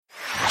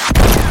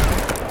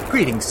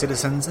Greetings,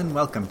 citizens, and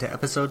welcome to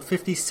episode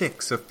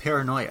 56 of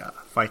Paranoia,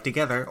 Fight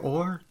Together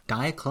or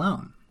Die a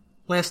Clone.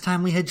 Last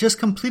time we had just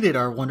completed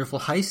our wonderful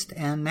heist,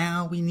 and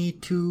now we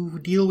need to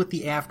deal with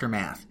the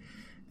aftermath.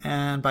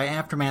 And by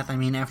aftermath, I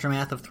mean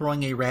aftermath of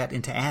throwing a rat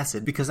into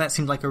acid, because that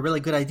seemed like a really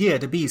good idea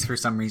to bees for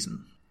some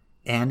reason.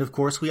 And of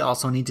course, we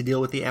also need to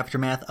deal with the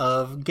aftermath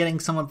of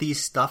getting some of the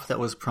stuff that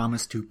was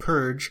promised to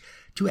Purge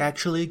to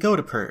actually go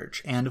to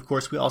Purge. And of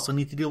course, we also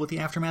need to deal with the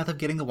aftermath of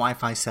getting the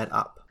Wi-Fi set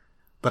up.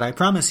 But I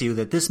promise you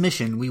that this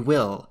mission we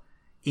will,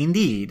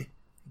 indeed,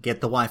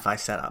 get the Wi-Fi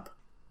set up.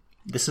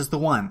 This is the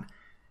one.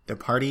 The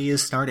party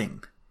is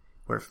starting.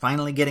 We're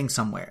finally getting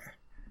somewhere.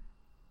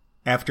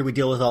 After we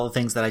deal with all the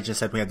things that I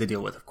just said we had to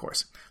deal with, of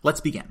course. Let's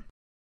begin.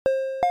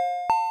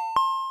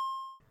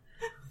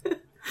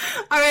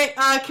 Alright,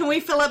 can we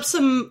fill up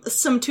some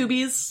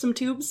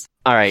tubes?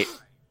 Alright,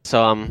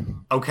 so,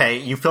 Okay,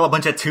 you fill a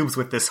bunch of tubes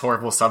with this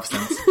horrible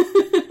substance.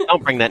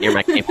 don't bring that near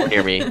my cable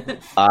near me.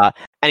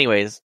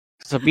 Anyways,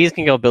 so bees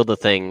can go build the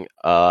thing.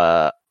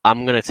 I'm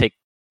gonna take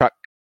truck,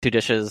 2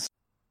 dishes,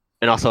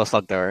 and also a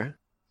slug thrower.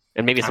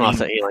 And maybe some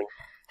offset healing.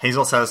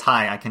 Hazel says,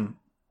 hi, I can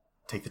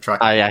take the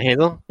truck. Yeah,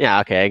 Hazel?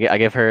 Yeah, okay, I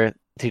give her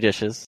 2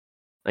 dishes.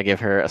 I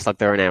give her a slug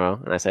thrower and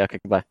ammo, and I say, okay,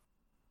 goodbye.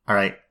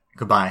 Alright,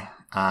 goodbye.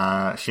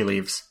 She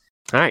leaves.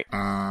 Alright.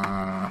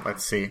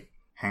 Let's see.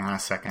 Hang on a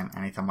second.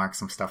 I need to mark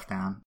some stuff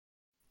down.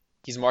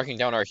 He's marking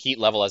down our heat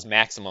level as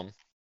maximum.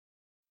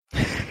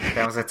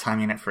 That was a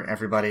time unit for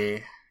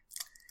everybody.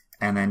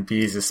 And then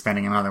Bees is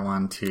spending another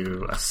one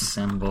to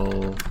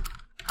assemble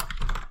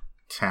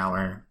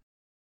tower.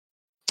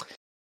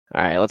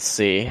 Alright, let's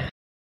see.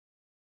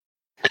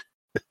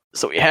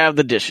 So we have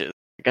the dishes.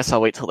 I guess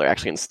I'll wait till they're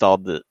actually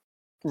installed to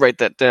write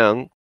that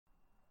down.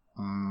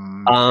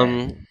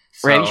 Okay.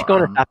 Rand, you should go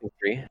on a shopping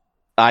spree.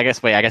 I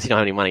guess you don't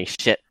have any money.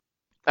 Shit.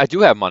 I do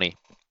have money.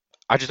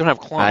 I just don't have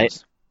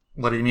clones.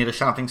 What do you need a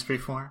shopping spree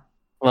for?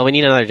 Well, we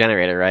need another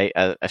generator, right?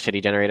 A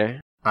shitty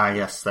generator?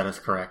 Yes, that is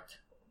correct.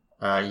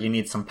 You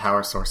need some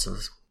power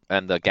sources.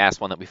 And the gas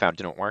one that we found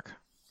didn't work.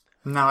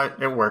 No,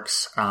 it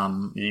works.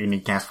 You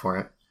need gas for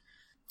it.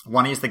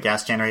 Want to use the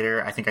gas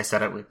generator? I think I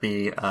said it would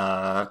be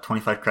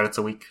 25 credits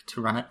a week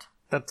to run it.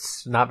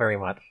 That's not very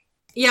much.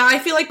 Yeah, I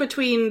feel like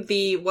between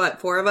the,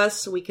 4 of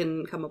us, we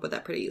can come up with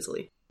that pretty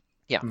easily.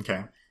 Yeah.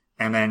 Okay.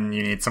 And then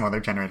you need some other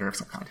generator of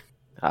some kind.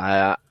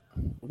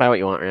 Buy what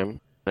you want, Ram.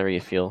 Whatever you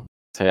feel.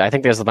 So I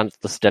think there's a bunch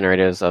of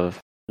generators of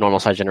normal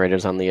size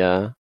generators on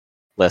the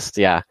list.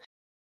 Yeah.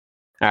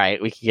 All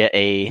right, we could get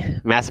a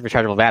massive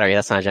rechargeable battery.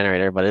 That's not a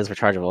generator, but it is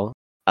rechargeable.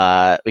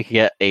 We could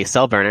get a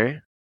cell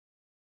burner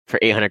for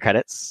 800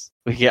 credits.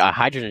 We could get a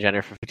hydrogen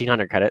generator for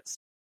 1,500 credits.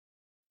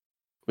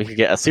 We could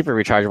get a super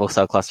rechargeable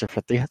cell cluster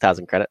for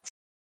 3,000 credits.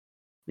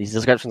 These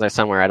descriptions are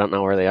somewhere. I don't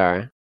know where they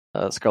are.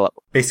 Scroll up.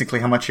 Basically,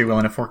 how much are you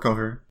willing to fork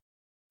over?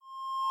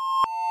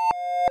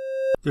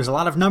 There's a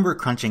lot of number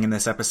crunching in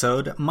this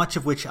episode, much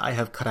of which I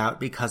have cut out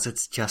because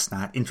it's just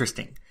not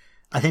interesting.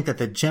 I think that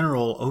the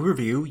general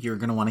overview you're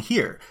going to want to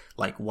hear,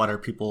 like what are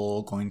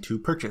people going to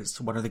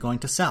purchase, what are they going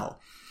to sell.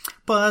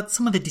 But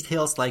some of the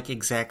details, like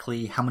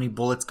exactly how many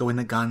bullets go in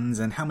the guns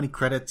and how many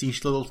credits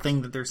each little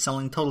thing that they're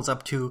selling totals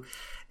up to,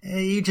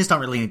 you just don't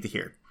really need to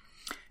hear.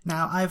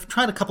 Now, I've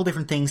tried a couple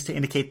different things to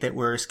indicate that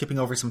we're skipping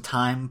over some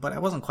time, but I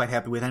wasn't quite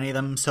happy with any of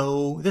them,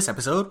 so this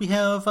episode we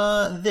have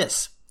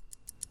this.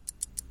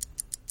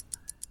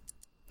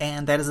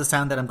 And that is the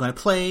sound that I'm going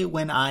to play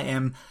when I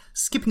am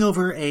skipping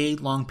over a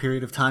long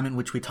period of time in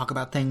which we talk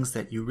about things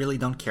that you really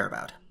don't care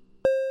about.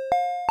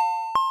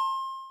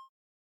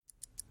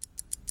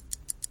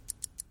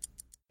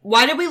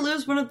 Why did we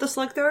lose one of the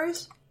slug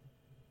throwers?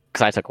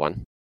 Because I took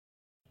one.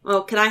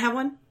 Oh, can I have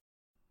one?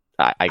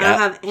 I don't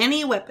have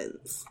any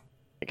weapons.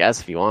 I guess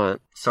if you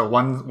want. So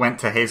one went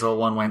to Hazel,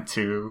 one went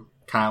to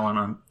Kyle, one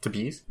went to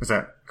Bees. Is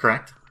that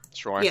correct?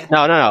 Sure. Yeah.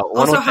 No. One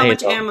Also, was how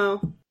much Hazel.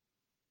 ammo?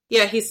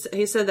 Yeah, he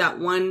said that.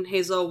 1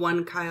 Hazel,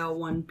 1 Kyle,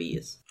 1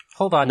 Bees.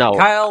 Hold on, No.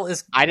 Kyle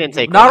is... I didn't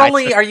take Not one.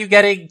 only are you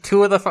getting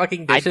 2 of the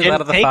fucking dishes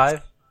out of the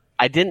 5...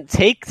 I didn't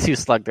take 2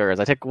 slug throwers.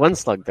 I took 1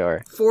 slug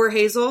thrower. 4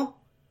 Hazel?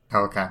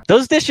 Oh, okay.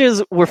 Those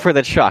dishes were for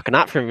the truck,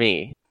 not for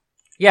me.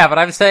 Yeah, but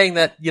I'm saying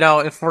that,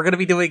 if we're gonna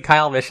be doing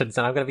Kyle missions,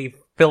 and I'm gonna be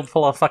filled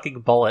full of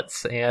fucking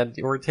bullets, and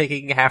we're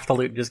taking half the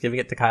loot and just giving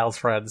it to Kyle's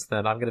friends,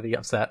 then I'm gonna be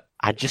upset.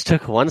 I just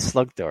took 1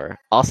 slug thrower.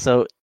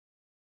 Also,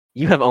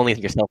 you have only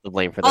yourself to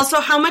blame for this. Also,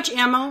 how much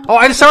ammo? Oh,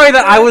 I'm sorry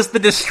that I was the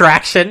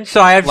distraction, so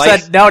I have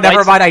Lights- said, no, never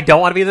lights- mind, I don't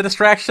want to be the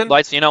distraction.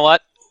 Lights, you know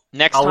what?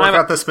 Next I'll work time,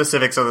 out the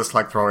specifics of the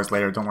slug throwers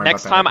later. Don't worry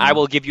next about that. time I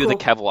will give you the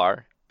Cool.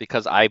 Kevlar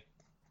because I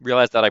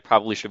realized that I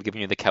probably should have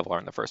given you the Kevlar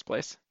in the first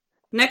place.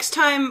 Next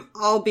time,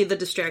 I'll be the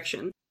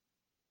distraction.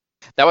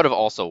 That would have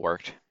also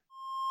worked.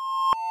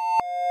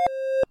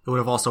 It would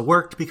have also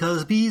worked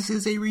because Bees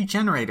is a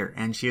regenerator,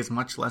 and she is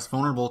much less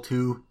vulnerable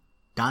to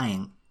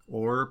dying,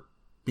 or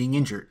being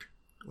injured,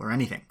 or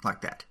anything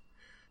like that.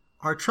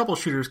 Our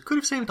troubleshooters could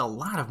have saved a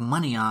lot of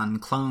money on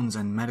clones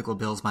and medical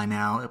bills by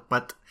now,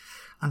 but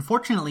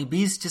unfortunately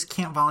Bees just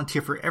can't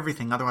volunteer for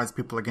everything, otherwise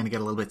people are going to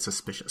get a little bit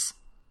suspicious.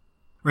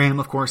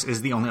 Ram, of course,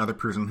 is the only other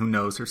person who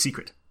knows her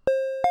secret.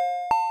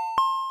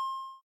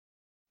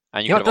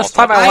 And You know, could have this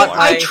also time I had want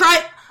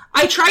Valor.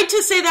 I tried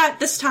to say that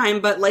this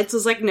time, but Lights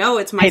was like, "No,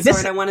 it's my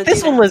sword. I want to do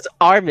This one that." was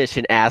our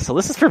mission, asshole.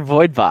 This is for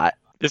Voidbot.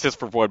 This is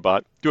for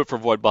Voidbot. Do it for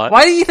Voidbot.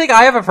 Why do you think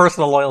I have a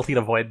personal loyalty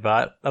to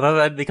Voidbot, other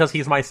than because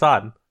he's my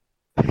son?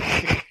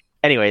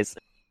 Anyways,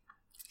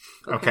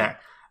 Okay.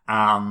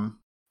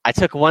 I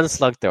took one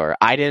slug thrower.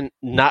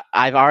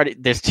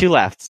 There's 2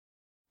 left.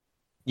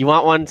 You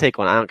want one? Take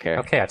one. I don't care.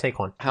 Okay, I take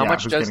one. How Yeah,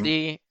 much who's does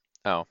getting- the...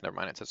 Oh, never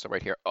mind. It says so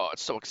right here. Oh,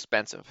 it's so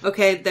expensive.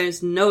 Okay,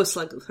 there's no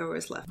slug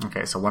throwers left.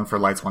 Okay, so 1 for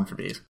lights, 1 for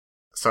bees.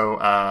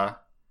 So,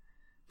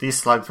 these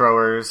slug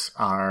throwers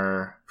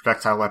are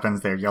projectile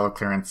weapons. They're yellow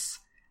clearance.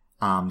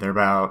 They're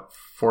about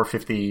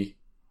 450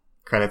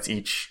 credits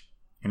each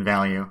in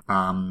value.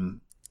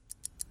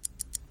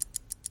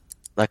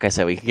 Like I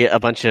said, we could get a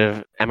bunch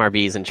of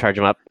MRBs and charge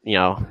them up,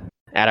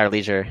 at our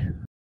leisure.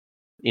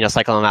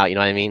 Cycle them out, you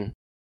know what I mean?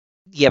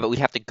 Yeah, but would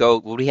we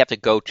have to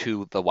go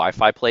to the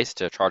Wi-Fi place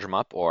to charge them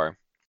up, or?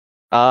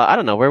 I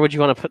don't know. Where would you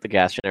want to put the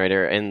gas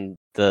generator? In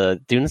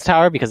the Dunes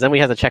Tower? Because then we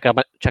have to check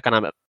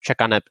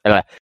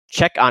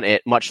on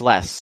it much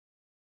less.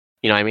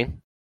 You know what I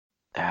mean?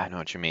 I know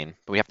what you mean,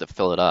 but we have to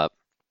fill it up.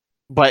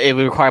 But it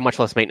would require much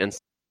less maintenance.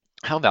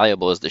 How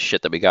valuable is the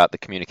shit that we got, the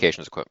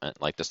communications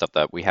equipment, like the stuff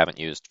that we haven't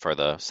used for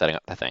the setting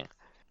up the thing?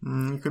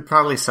 You could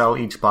probably sell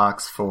each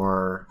box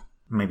for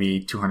maybe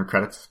 200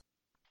 credits.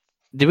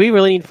 Do we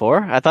really need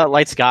 4? I thought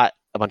Lights got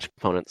a bunch of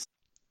components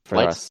for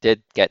Lights us.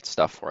 did get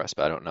stuff for us,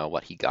 but I don't know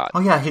what he got. Oh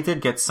yeah, he did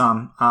get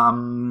some.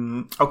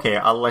 Okay,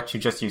 I'll let you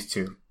just use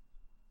 2.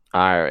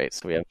 Alright,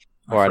 so we have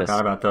 4 I artists.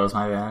 forgot about those,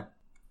 my bad.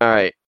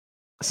 Alright.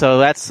 So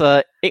that's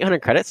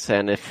 800 credits,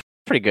 and if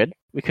pretty good.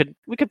 We could.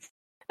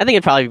 I think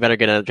it'd probably be better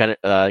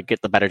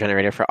get the better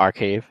generator for our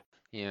cave.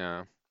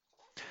 Yeah.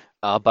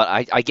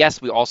 But I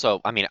guess we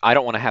also, I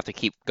don't want to have to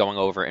keep going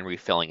over and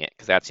refilling it,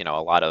 because that's, a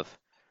lot of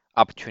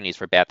opportunities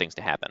for bad things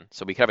to happen.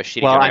 So we could have a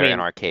shitty generator in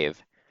our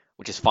cave,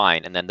 which is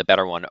fine, and then the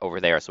better one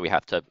over there, so we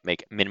have to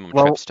make minimum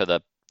trips to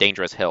the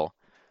dangerous hill.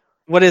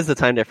 What is the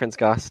time difference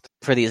cost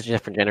for these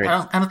different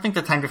generators? I don't think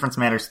the time difference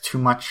matters too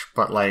much,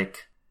 but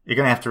you're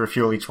gonna have to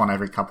refuel each one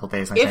every couple of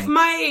days, I If think.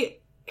 my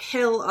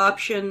hill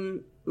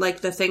option,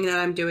 like the thing that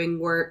I'm doing,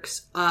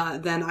 works,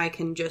 then I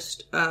can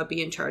just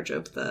be in charge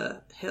of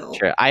the hill.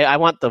 Sure. I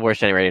want the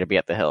worst generator to be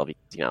at the hill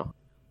because,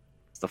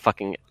 it's the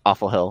fucking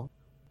awful hill.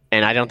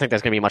 And I don't think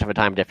there's going to be much of a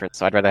time difference,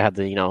 so I'd rather have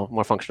the,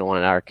 more functional one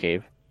in our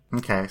cave.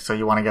 Okay, so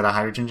you want to get a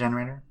hydrogen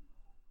generator?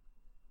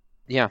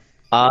 Yeah.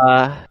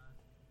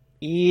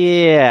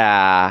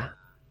 Yeah.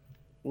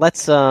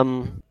 Let's,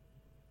 probably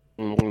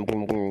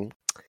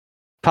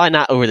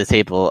not over the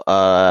table.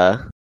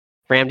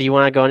 Ram, do you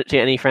want to go to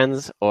any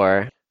friends,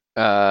 or?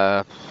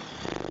 Let's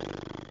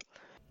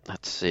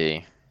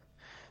see.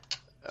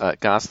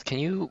 Goss, can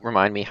you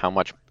remind me how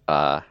much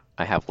I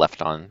have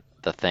left on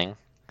the thing?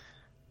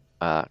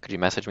 Could you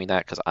message me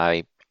that? Because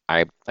I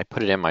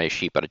put it in my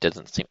sheet, but it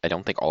doesn't seem. I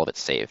don't think all of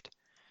it's saved.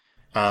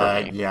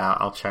 Yeah,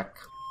 I'll check.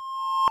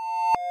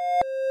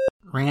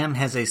 Ram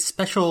has a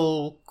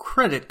special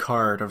credit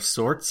card of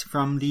sorts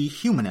from the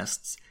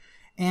Humanists,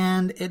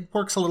 and it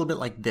works a little bit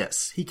like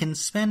this. He can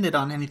spend it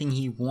on anything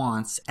he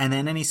wants, and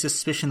then any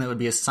suspicion that would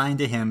be assigned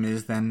to him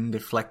is then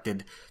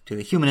deflected to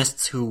the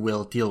Humanists, who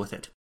will deal with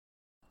it.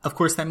 Of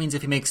course, that means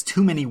if he makes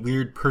too many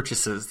weird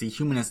purchases, the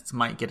Humanists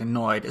might get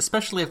annoyed,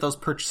 especially if those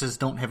purchases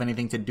don't have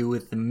anything to do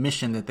with the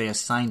mission that they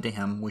assigned to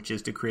him, which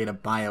is to create a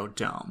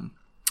biodome.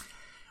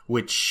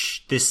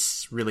 Which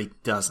this really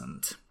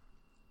doesn't.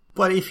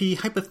 But if he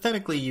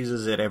hypothetically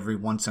uses it every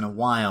once in a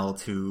while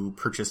to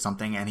purchase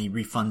something and he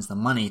refunds the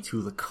money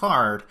to the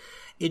card,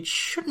 it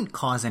shouldn't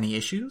cause any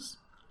issues.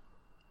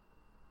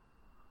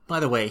 By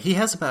the way, he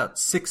has about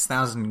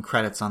 6,000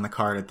 credits on the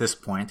card at this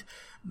point,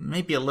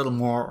 maybe a little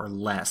more or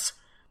less.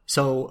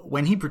 So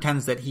when he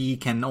pretends that he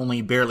can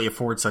only barely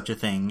afford such a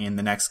thing in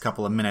the next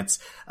couple of minutes,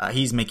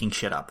 he's making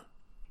shit up.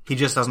 He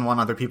just doesn't want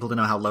other people to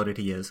know how loaded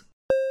he is.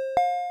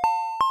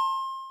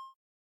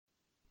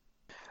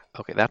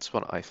 Okay, that's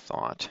what I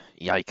thought.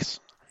 Yikes.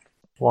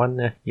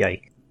 One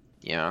yike.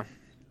 Yeah.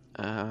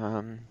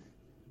 And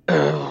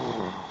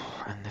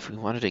if we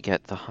wanted to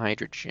get the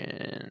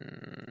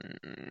hydrogen...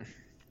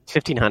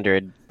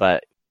 1,500,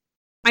 but...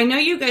 I know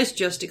you guys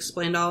just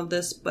explained all of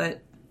this,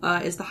 but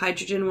is the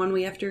hydrogen one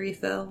we have to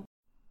refill?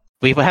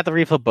 We have to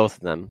refill both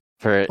of them.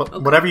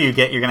 Whatever you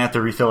get, you're gonna have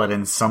to refill it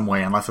in some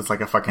way, unless it's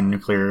like a fucking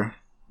nuclear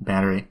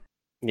battery.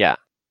 Yeah.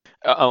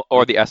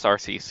 Or the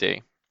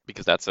SRCC,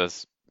 because that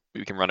says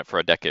we can run it for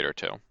a decade or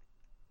 2.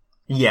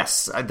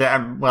 Yes.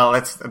 Well,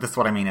 that's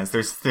what I mean. Is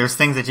there's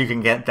things that you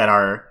can get that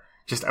are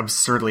just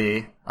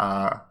absurdly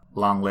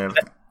long-lived.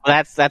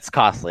 Well, that's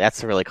costly.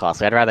 That's really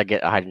costly. I'd rather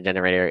get a hydrogen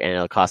generator, and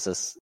it'll cost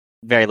us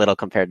very little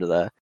compared to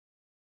the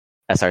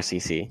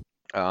SRCC.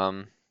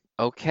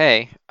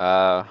 Okay.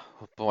 Oh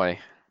boy. I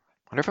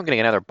wonder if I'm gonna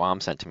get another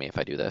bomb sent to me if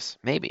I do this.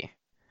 Maybe.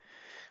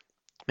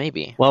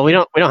 Well, we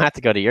don't have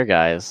to go to your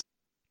guys.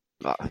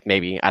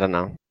 Maybe, I don't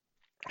know.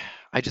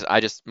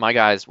 My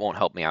guys won't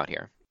help me out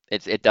here.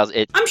 It does.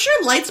 I'm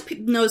sure Lights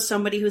knows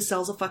somebody who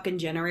sells a fucking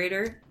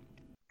generator.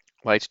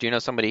 Lights, do you know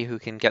somebody who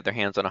can get their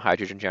hands on a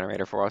hydrogen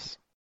generator for us?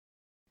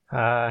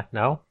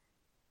 No.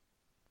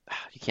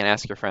 You can't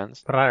ask your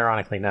friends. But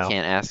ironically, no. You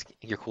can't ask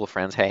your cool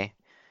friends, hey.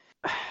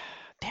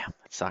 Damn,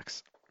 that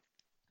sucks.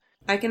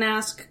 I can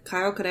ask.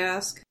 Kyle could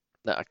ask.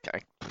 No,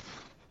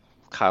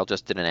 Kyle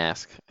just didn't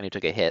ask, and he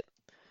took a hit.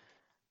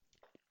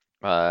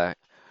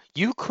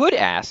 You could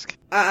ask.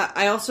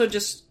 I also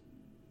just...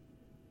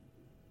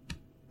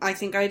 I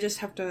think I just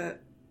have to...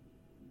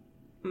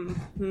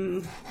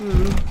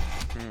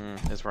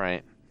 Is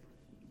right.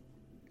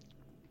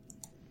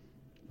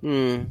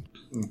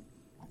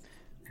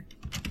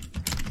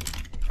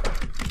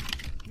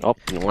 Oh,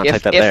 you want to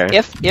type that there.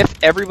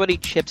 If everybody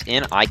chips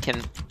in, I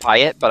can buy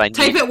it, but I need...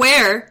 Type it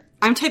where?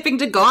 I'm typing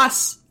to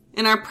Goss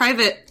in our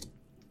private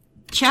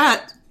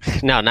chat.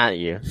 No, not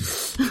you.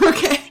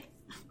 Okay.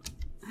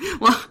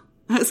 Well,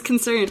 I was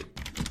concerned.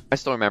 I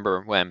still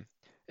remember when,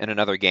 in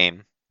another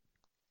game,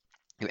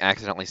 you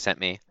accidentally sent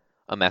me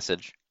a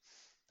message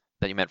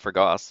that you meant for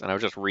Goss, and I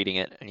was just reading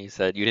it, and you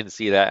said you didn't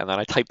see that, and then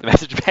I typed the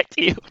message back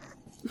to you.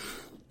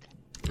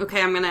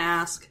 Okay, I'm gonna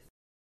ask.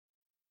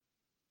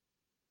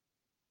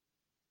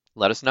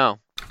 Let us know.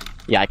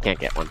 Yeah, I can't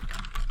get one.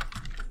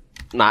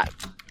 Not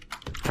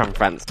from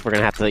friends. We're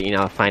gonna have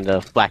to, find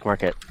a black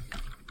market.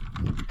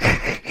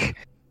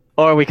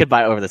 Or we could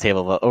buy over the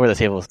table, but over the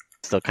table is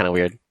still kind of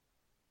weird.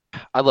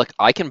 Look,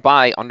 I can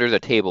buy under the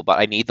table, but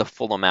I need the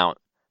full amount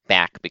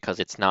back because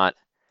it's not...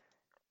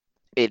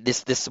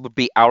 This would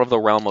be out of the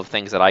realm of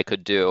things that I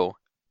could do.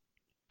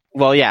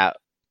 Well, yeah.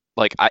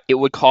 Like, it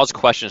would cause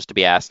questions to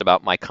be asked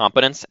about my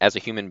competence as a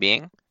human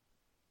being.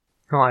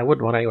 Well, I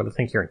wouldn't want anyone to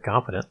think you're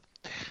incompetent.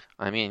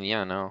 I mean,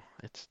 yeah, no,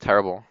 it's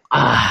terrible.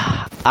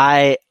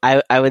 I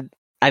would.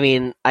 I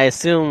mean, I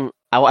assume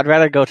I'd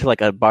rather go to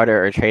like a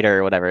barter or trader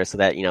or whatever, so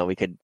that we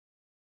could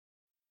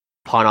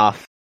pawn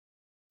off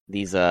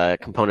these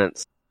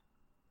components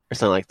or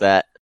something like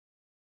that.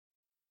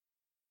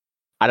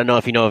 I don't know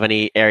if you know of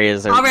any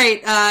areas. All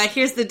right,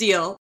 here's the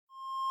deal.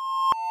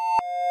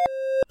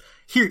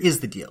 Here is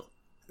the deal.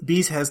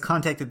 Bees has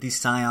contacted these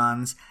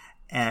scions.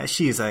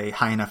 She is a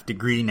high enough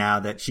degree now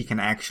that she can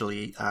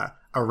actually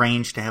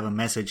arrange to have a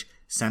message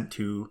sent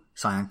to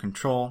Scion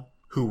Control,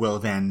 who will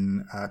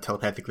then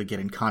telepathically get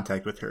in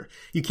contact with her.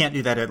 You can't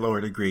do that at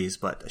lower degrees,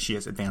 but she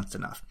is advanced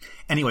enough.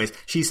 Anyways,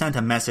 she sent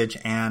a message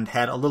and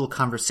had a little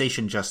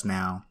conversation just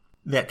now.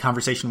 That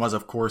conversation was,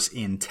 of course,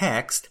 in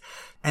text,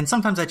 and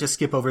sometimes I just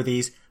skip over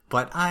these,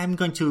 but I'm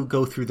going to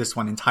go through this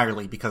one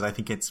entirely because I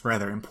think it's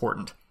rather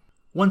important.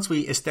 Once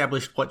we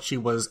established what she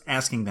was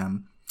asking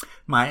them,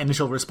 my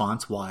initial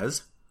response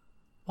was,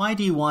 "Why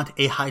do you want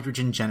a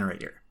hydrogen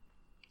generator?"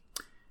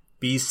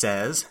 B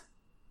says,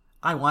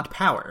 "I want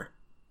power.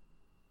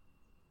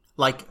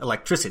 Like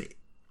electricity."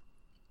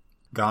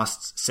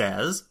 Gosts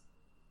says,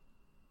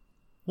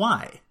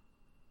 "Why?"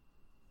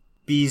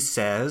 B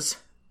says,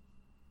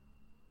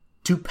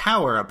 "To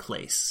power a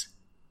place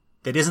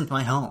that isn't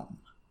my home,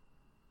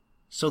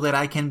 so that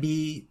I can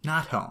be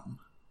not home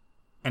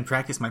and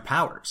practice my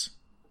powers.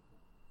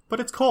 But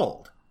it's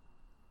cold.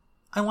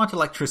 I want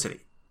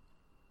electricity."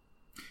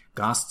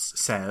 Gosts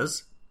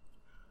says,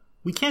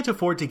 "We can't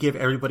afford to give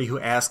everybody who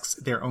asks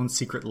their own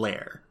secret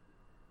lair.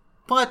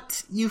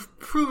 But you've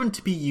proven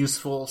to be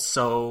useful,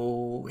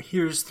 so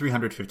here's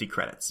 350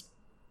 credits.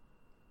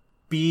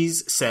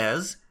 Bees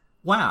says,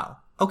 "Wow,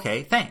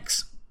 okay,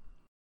 thanks.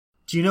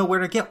 Do you know where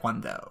to get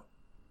one, though?"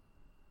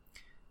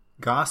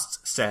 Gosts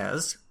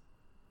says,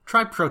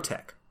 "Try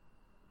Protec."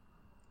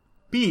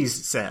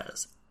 Bees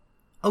says,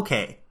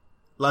 "Okay,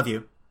 love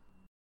you."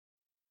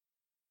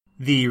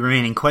 The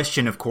remaining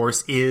question, of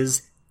course,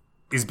 is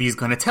Bees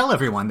going to tell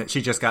everyone that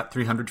she just got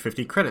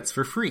 350 credits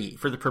for free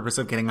for the purpose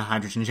of getting a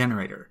hydrogen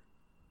generator?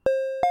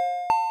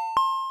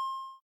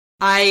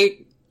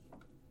 I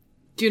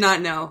do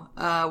not know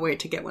where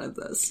to get one of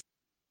those.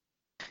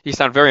 You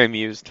sound very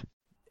amused.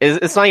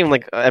 It's not even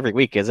like every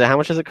week, is it? How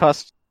much does it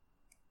cost?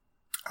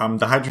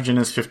 The hydrogen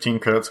is 15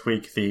 credits a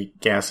week. The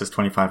gas is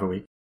 25 a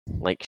week.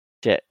 Like,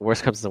 shit.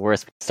 Worst comes to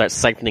worst. Start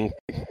siphoning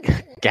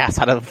gas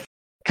out of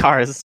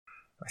cars.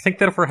 I think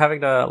that if we're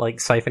having to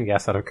siphon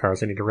gas out of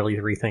cars, we need to really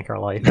rethink our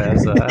life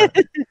as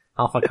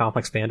alpha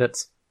complex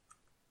bandits.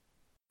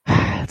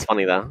 It's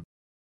funny though.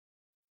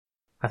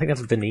 I think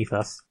that's beneath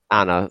us.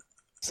 I don't know.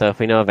 So if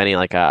we know of any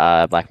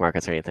black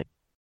markets or anything,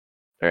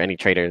 or any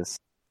traders.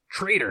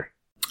 Trader.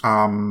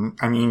 I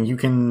mean, you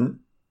can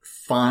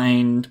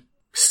find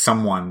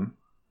someone,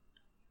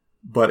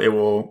 but it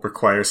will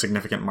require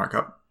significant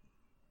markup.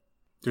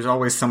 There's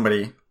always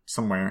somebody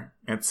somewhere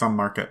at some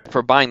market.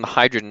 For buying the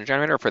hydrogen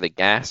generator, or for the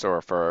gas,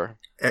 or for...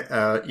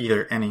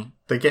 Either, any.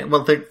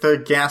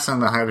 The gas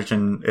and the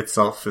hydrogen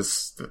itself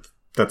that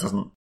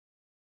doesn't...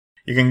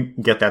 You can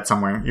get that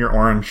somewhere. Your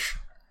orange,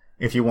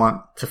 if you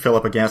want to fill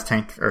up a gas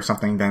tank or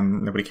something,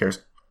 then nobody cares.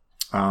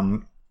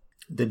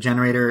 The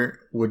generator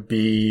would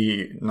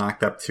be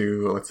knocked up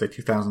to, let's say,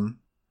 2,000.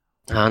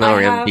 I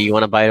don't know, do you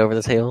want to buy it over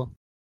the table?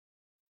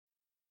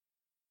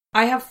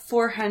 I have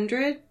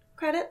 400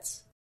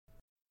 credits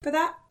for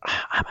that.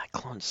 I'm at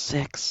clone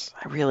 6.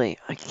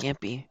 I can't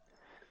be,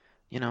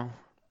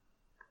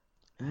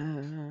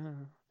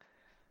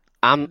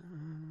 I've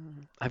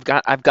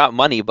got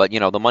money, but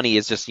the money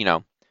is just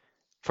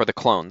for the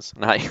clones.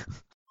 I'm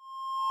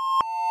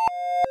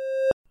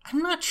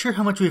not sure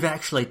how much we've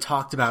actually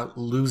talked about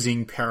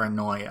losing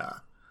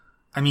paranoia.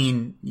 I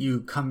mean,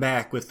 you come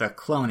back with a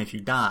clone if you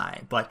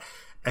die, but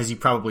as you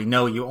probably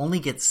know, you only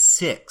get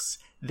 6.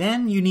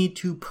 Then you need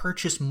to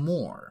purchase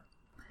more.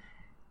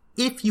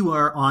 If you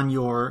are on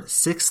your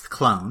 6th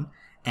clone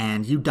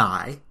and you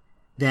die,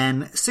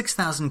 then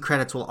 6,000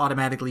 credits will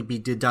automatically be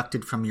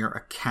deducted from your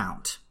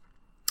account.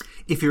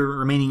 If your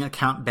remaining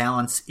account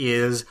balance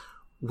is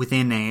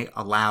within a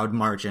allowed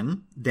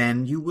margin,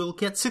 then you will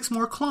get 6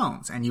 more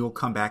clones, and you will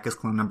come back as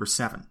clone number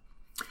 7.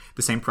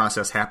 The same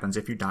process happens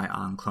if you die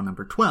on clone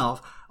number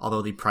 12,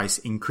 although the price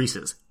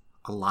increases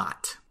a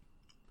lot.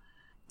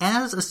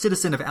 As a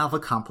citizen of Alpha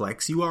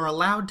Complex, you are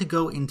allowed to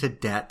go into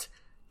debt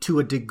to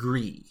a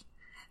degree.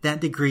 That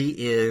degree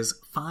is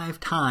 5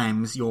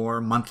 times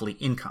your monthly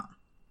income.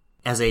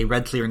 As a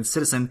red clearance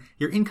citizen,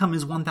 your income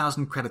is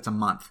 1,000 credits a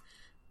month.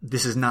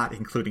 This is not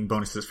including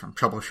bonuses from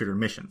troubleshooter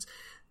missions,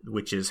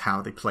 which is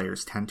how the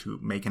players tend to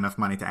make enough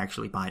money to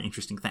actually buy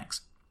interesting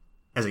things.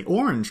 As a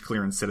orange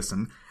clearance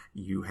citizen,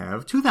 you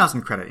have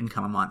 2,000 credit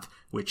income a month,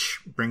 which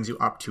brings you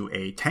up to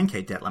a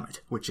 10k debt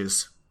limit, which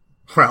is,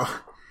 well,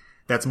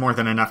 that's more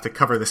than enough to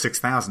cover the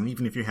 6,000,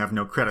 even if you have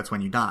no credits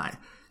when you die.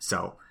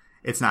 So,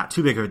 it's not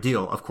too big of a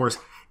deal. Of course,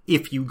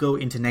 if you go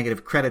into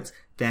negative credits,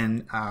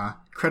 then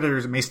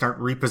creditors may start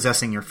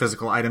repossessing your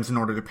physical items in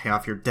order to pay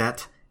off your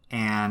debt,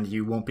 and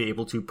you won't be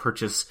able to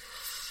purchase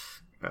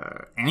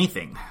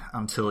anything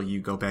until you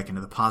go back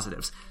into the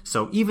positives.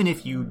 So even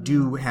if you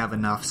do have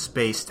enough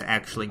space to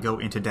actually go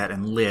into debt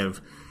and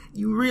live,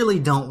 you really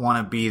don't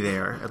want to be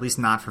there, at least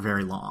not for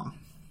very long.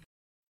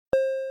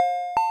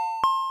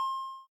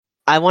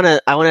 I want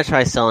to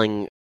try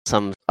selling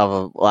some of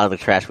a lot of the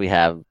trash we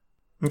have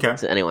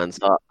to anyone.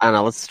 So I don't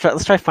know. Let's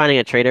try finding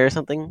a trader or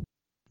something.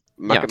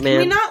 Market man.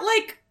 Can we not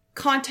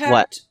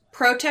contact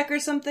ProTech or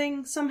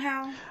something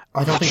somehow?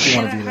 I don't think you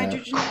want to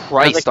do that.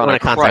 Christ on a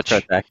crutch.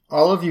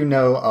 All of you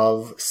know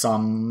of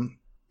some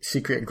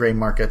secret gray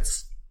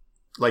markets.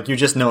 You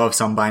just know of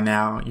some by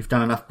now. You've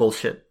done enough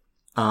bullshit.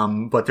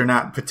 But they're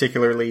not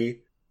particularly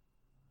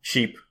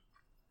cheap.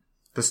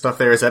 The stuff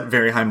there is at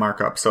very high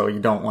markup, so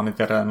you don't want to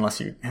get it unless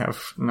you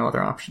have no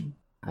other option.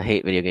 I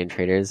hate video game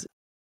traders.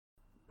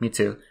 Me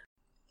too.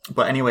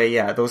 But anyway,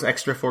 yeah, those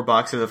extra 4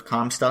 boxes of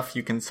comm stuff,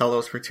 you can sell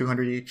those for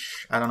 200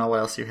 each. I don't know what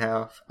else you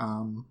have.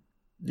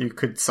 You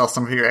could sell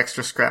some of your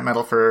extra scrap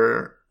metal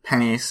for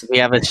pennies. We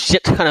have a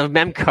shit ton of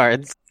mem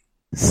cards.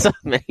 So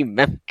many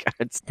mem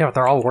cards. Yeah, but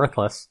they're all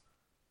worthless.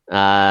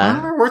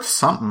 They're worth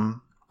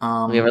something.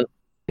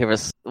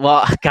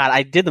 Well, God,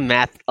 I did the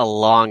math a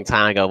long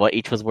time ago. What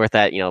each was worth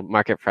at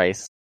market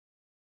price.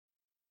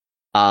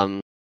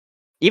 Even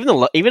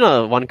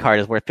a 1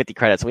 card is worth 50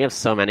 credits. And we have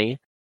so many,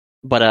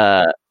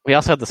 but we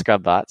also have the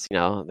scrub bots.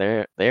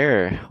 They're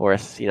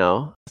worth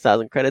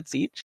 1,000 credits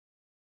each.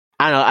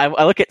 I don't know.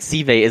 I look at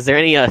CBay. Is there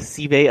any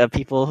CBay of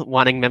people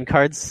wanting mem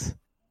cards?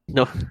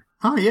 No.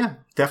 Oh yeah,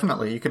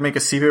 definitely. You could make a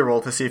CBay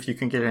roll to see if you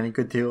can get any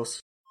good deals.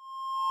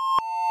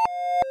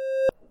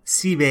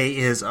 CBay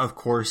is, of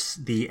course,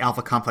 the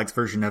Alpha Complex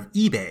version of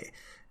eBay.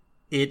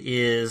 It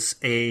is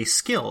a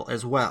skill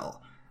as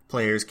well.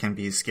 Players can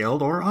be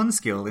skilled or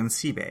unskilled in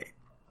CBay.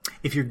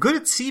 If you're good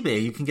at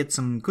CBay, you can get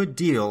some good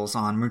deals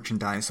on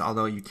merchandise,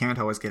 although you can't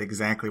always get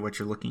exactly what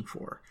you're looking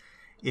for.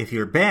 If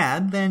you're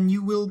bad, then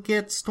you will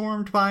get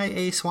stormed by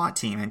a SWAT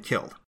team and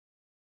killed.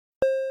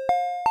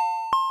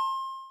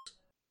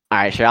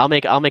 Alright, sure. I'll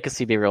make a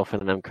CBay roll for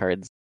the mem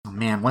cards. Oh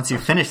man, once you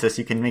finish this,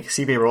 you can make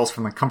CBay rolls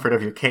from the comfort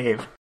of your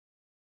cave.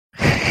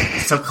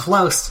 So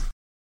close.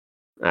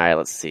 Alright,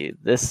 let's see.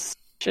 This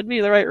should be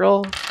the right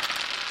roll.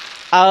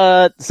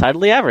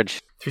 Decidedly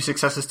average. 3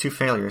 successes, 2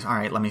 failures.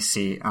 Alright, let me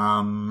see.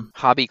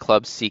 Hobby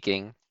club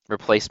seeking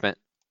replacement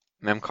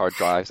mem card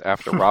drives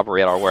after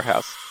robbery at our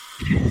warehouse.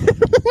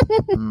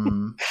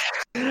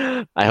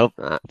 I hope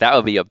not. That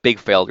would be a big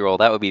failed roll.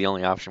 That would be the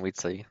only option we'd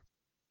see.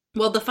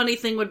 Well, the funny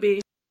thing would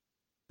be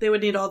they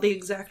would need all the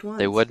exact ones.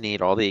 They would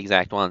need all the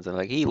exact ones. And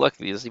hey, look,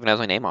 this even has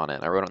my name on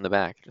it. I wrote it on the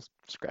back. Just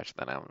scratch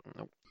that out.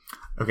 Nope.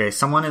 Okay,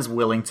 someone is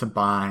willing to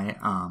buy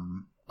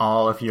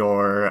all of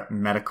your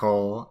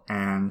medical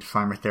and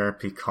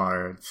pharmacotherapy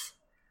cards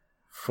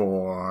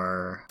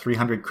for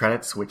 300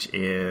 credits, which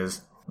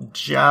is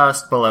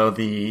just below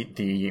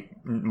the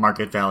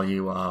market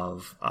value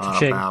of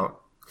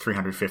about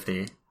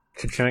 350.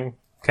 Cha-ching.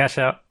 Cash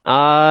out.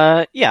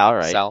 Yeah,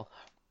 alright. Sell.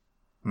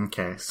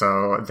 Okay,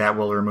 so that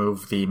will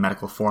remove the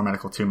medical 4,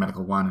 medical 2,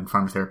 medical 1, and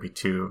pharmacotherapy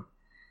 2,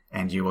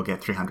 and you will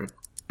get 300.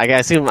 I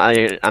assume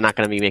I'm not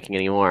going to be making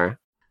any more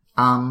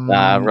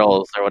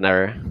rolls or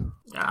whatever.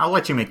 I'll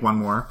let you make one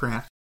more,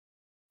 perhaps.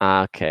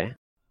 Okay.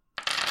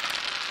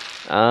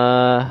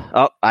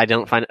 I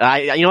don't find.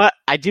 You know what?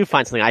 I do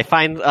find something. I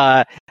find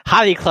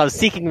hobby club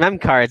seeking mem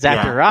cards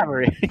after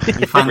robbery.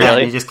 You find that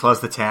and you just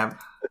close the tab.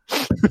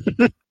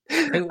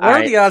 What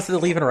are the odds that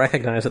they'll even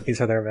recognize that these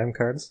are their mem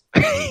cards?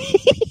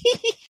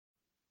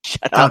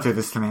 Shut Don't up. do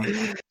this to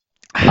me.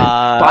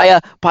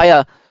 By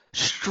a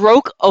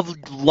stroke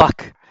of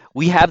luck,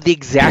 we have the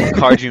exact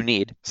cards you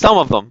need. Some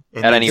of them,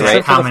 at any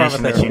rate.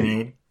 Combination that you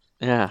need.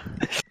 Yeah.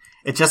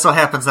 It just so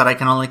happens that I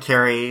can only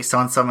carry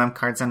so-and-so mem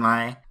cards in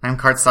my mem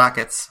card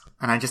sockets,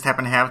 and I just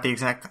happen to have the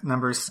exact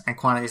numbers and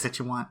quantities that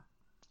you want.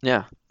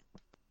 Yeah.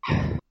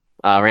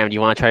 Ram, do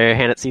you want to try your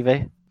hand at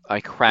Sive?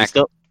 I cracked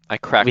my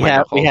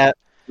knuckles.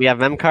 We have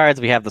mem cards,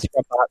 we have the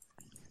scrub bots.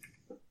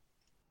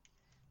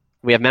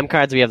 We have mem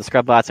cards, we have the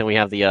scrub bots, and we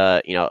have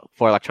the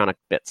 4 electronic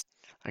bits.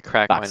 I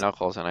crack my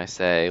knuckles and I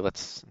say,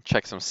 let's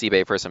check some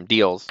CBay for some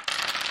deals.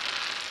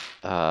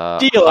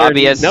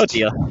 Hobbyist, no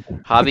deal.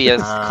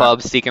 Hobbyist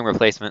club seeking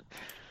replacement.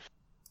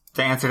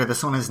 The answer to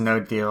this one is no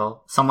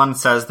deal. Someone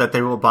says that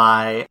they will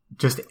buy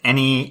just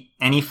any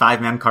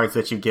 5 mem cards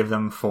that you give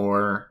them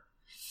for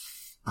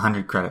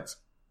 100 credits.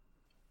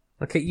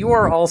 Okay, you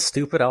are all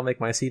stupid. I'll make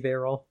my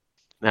CBA roll.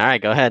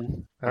 Alright, go ahead.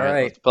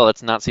 Alright. But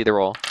let's not see the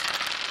roll.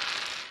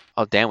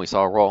 Oh, damn, we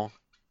saw a roll.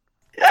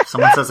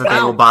 Someone says that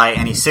they will buy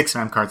any 6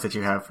 mem cards that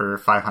you have for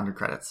 500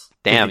 credits.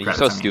 Damn, you're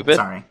so stupid.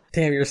 Sorry.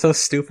 Damn, you're so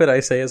stupid, I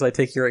say as I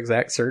take your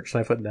exact search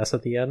and I put Ness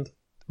at the end.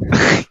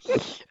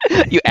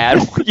 You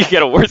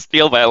get a worse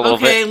deal by a little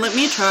bit. Okay, let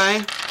me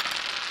try.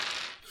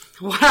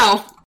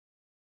 Wow.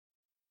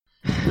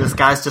 This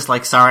guy's just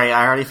like, sorry,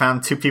 I already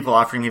found 2 people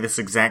offering me this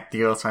exact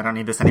deal, so I don't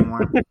need this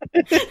anymore.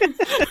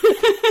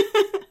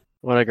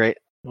 What a great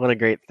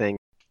thing.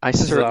 I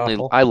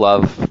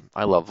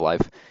love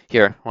life.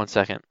 Here, 1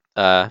 second.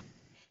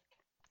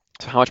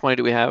 So how much money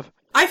do we have?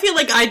 I feel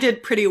like I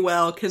did pretty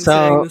well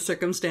considering the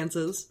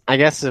circumstances. I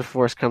guess if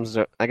worse comes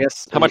to...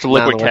 How much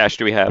liquid cash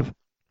do we have?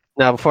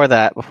 No, before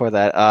that,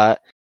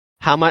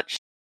 how much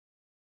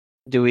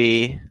would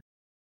we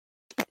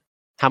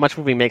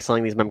make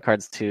selling these mem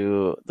cards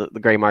to the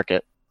gray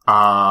market?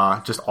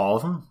 Just all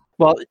of them?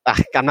 Well,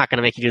 I'm not going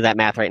to make you do that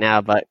math right now,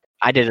 but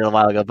I did it a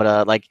while ago.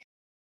 But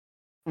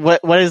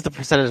what is the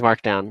percentage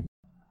markdown?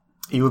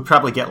 You would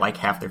probably get like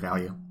half their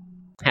value.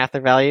 Half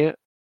their value?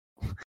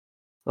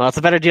 Well, it's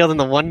a better deal than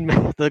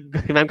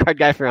the mem card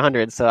guy for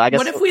 100. So I guess.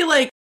 What if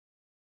we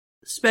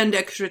spend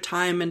extra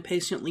time and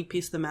patiently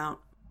piece them out?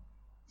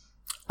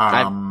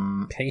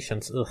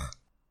 Patience. Ugh.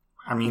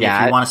 I mean, if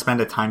you want to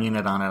spend a time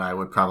unit on it, I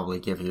would probably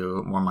give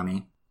you more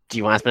money. Do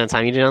you want to spend a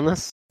time unit on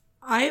this?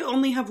 I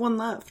only have 1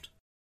 left.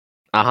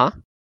 Uh-huh.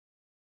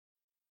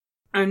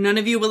 Are none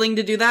of you willing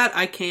to do that?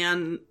 I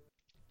can,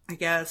 I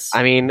guess.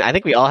 I mean, I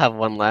think we all have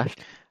 1 left.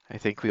 I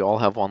think we all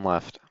have 1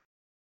 left.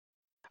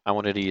 I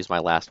wanted to use my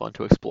last one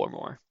to explore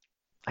more.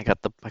 I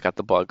got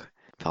the bug.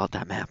 Fill out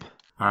that map.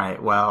 All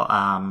right.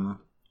 Well,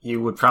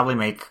 you would probably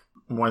make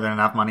more than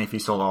enough money if you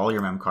sold all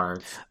your mem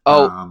cards.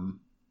 Oh,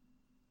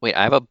 wait!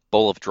 I have a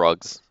bowl of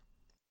drugs.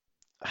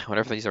 I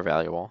wonder if these are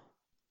valuable.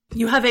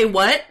 You have a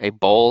what? A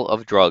bowl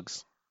of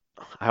drugs.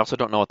 I also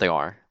don't know what they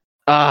are.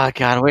 Oh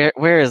God,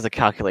 where is the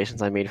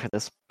calculations I made for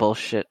this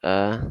bullshit?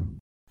 Can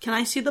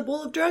I see the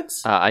bowl of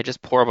drugs? I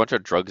just pour a bunch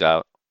of drugs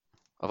out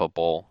of a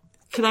bowl.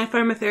 Can I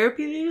pharmacotherapy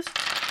these?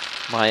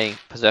 My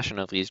possession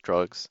of these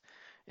drugs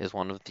is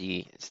one of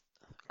the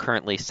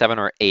currently 7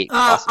 or 8.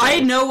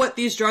 I know what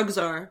these drugs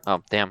are.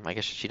 Oh, damn, I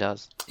guess she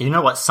does. You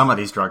know what some of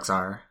these drugs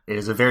are. It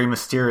is a very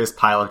mysterious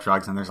pile of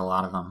drugs, and there's a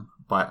lot of them.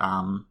 But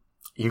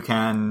you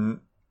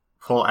can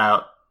pull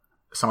out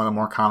some of the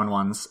more common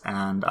ones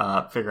and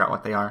figure out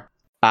what they are.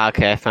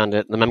 Okay, I found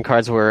it. The mem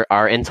cards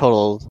are in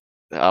total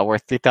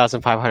worth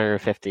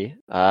 3,550,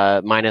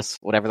 minus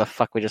whatever the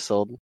fuck we just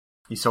sold.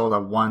 You sold a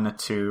 1, a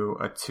 2,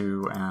 a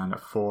 2, and a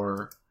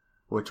 4,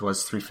 which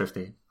was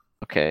 350.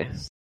 Okay,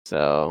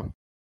 so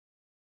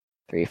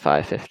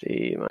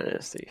 3,550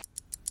 minus 3.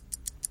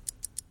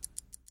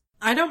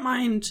 I don't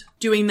mind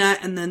doing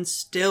that and then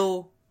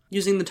still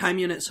using the time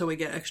unit so we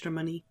get extra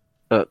money.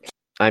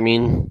 I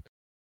mean,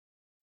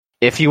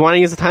 if you want to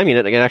use the time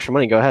unit to get extra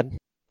money, go ahead.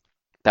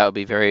 That would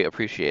be very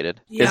appreciated.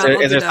 Yeah,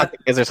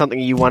 is there something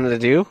you wanted to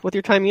do with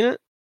your time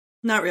unit?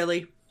 Not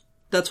really.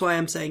 That's why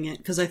I'm saying it,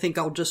 because I think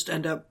I'll just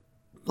end up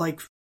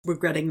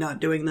regretting not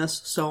doing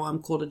this, so I'm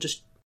cool to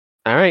just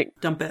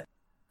dump it.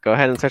 Go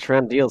ahead and search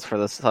around deals for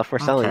the stuff we're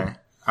selling. Okay.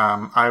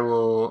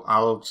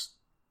 I'll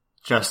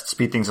just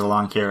speed things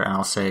along here, and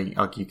I'll say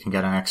you can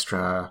get an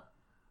extra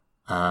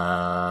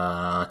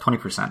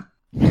 20%.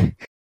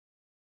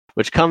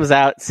 Which comes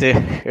out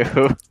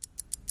to...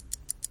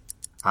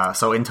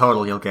 so in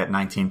total, you'll get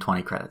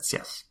 1920 credits,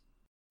 yes.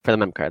 For the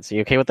mem cards. Are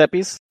you okay with that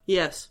piece?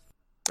 Yes.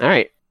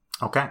 Alright.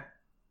 Okay.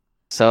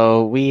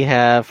 So we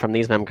have, from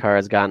these mem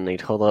cards, gotten a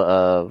total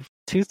of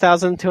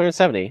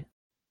 2,270.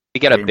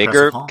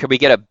 Could we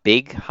get a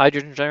big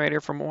hydrogen generator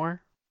for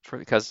more?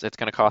 Because it's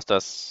going to cost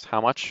us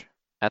how much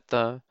at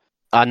the...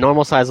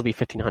 normal size will be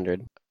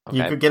 1,500. Okay.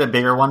 You could get a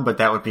bigger one, but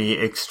that would be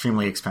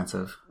extremely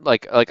expensive.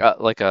 Okay,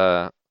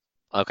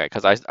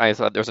 because I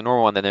thought there's a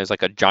normal one, then there's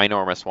like a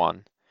ginormous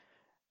one.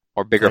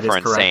 Or bigger for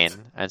insane.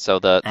 Correct. And so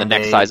the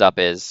next size up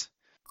is...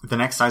 The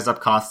next size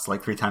up costs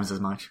like 3 times as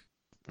much.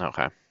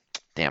 Okay.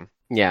 Damn.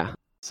 Yeah.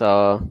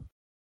 So,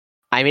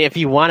 I mean, if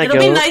you want to go...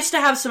 It'll be nice to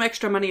have some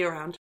extra money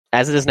around.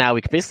 As it is now,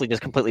 we can basically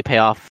just completely pay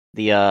off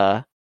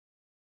the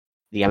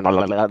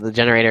the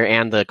generator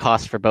and the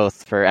cost for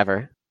both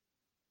forever.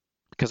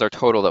 Because our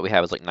total that we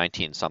have is like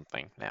 19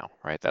 something now,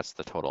 right? That's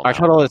the total. Our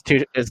total is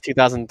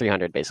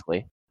 2,300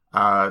 basically.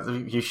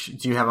 Do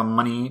you have a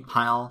money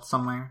pile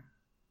somewhere?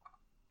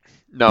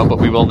 No, but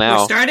we will now.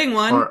 We're starting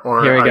one.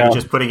 Or Here we are go. you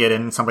just putting it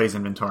in somebody's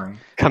inventory?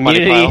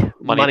 Community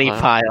Money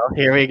pile.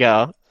 Here we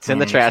go. It's in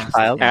the trash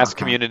pile. Yeah. Ask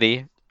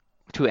community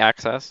to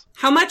access.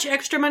 How much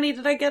extra money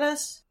did I get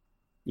us?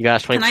 You got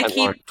us 20%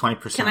 more.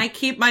 20%. Can I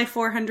keep my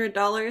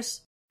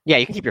 $400? Yeah,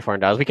 you can keep your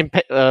 $400. We can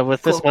pay,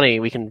 with this money,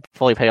 we can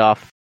fully pay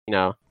off,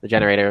 the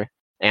generator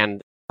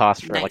and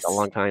cost for like a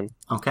long time.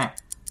 Okay.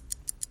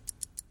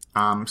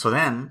 So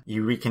then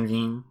you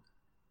reconvene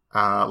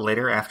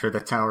later after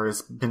the tower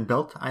has been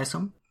built, I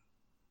assume?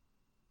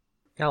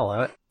 I'll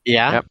allow it.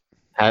 Yeah.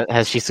 Yep.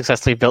 Has she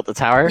successfully built the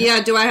tower?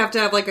 Yeah, do I have to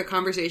have like a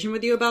conversation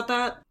with you about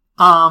that?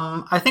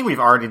 I think we've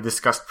already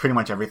discussed pretty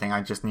much everything.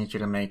 I just need you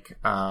to make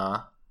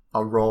a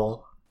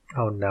roll.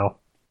 Oh no.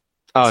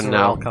 Oh This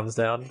no. all comes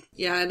down.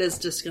 Yeah, it is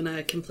just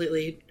gonna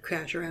completely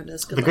crash around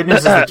us. The good news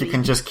is that you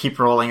can just keep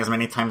rolling as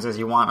many times as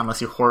you want unless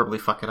you horribly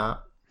fuck it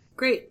up.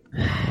 Great.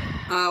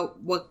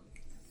 What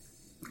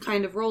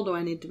kind of roll do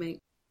I need to make?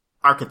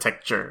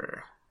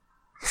 Architecture.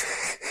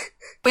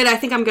 Wait, I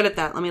think I'm good at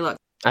that. Let me look.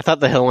 I thought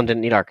the hill one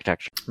didn't need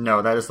architecture.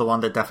 No, that is the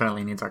one that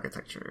definitely needs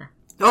architecture.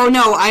 Oh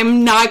no,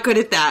 I'm not good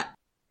at that.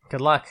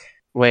 Good luck.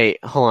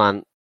 Wait, hold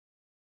on.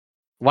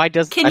 Why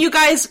does...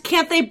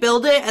 Can't they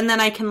build it and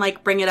then I can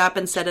like bring it up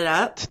and set it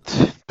up?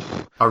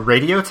 A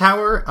radio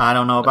tower? I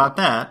don't know about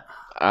that.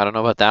 I don't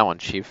know about that one,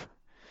 Chief.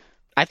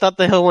 I thought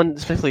the hill one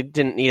specifically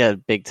didn't need a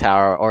big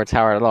tower or a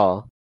tower at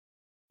all.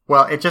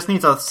 Well, it just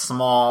needs a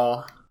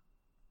small...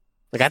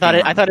 Like I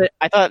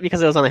thought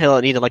because it was on the hill,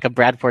 it needed like a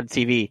Bradford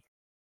TV.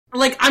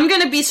 Like, I'm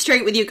gonna be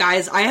straight with you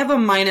guys. I have a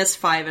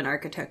 -5 in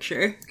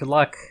architecture. Good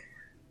luck.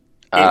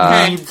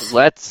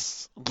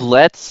 Let's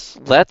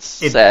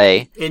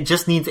say it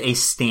just needs a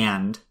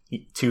stand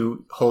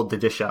to hold the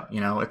dish up.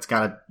 You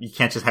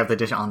can't just have the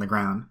dish on the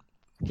ground.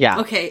 Yeah.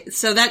 Okay,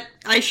 so that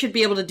I should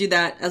be able to do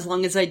that as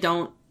long as I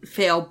don't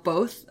fail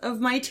both of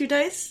my 2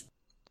 dice.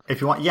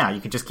 If you want, yeah,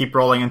 you can just keep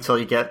rolling until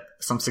you get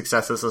some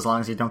successes, as long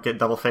as you don't get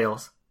double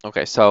fails.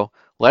 Okay, so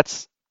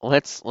let's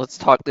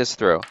talk this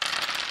through.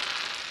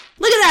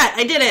 Look at that!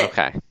 I did it!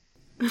 Okay.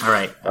 All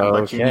right,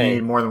 but you Okay.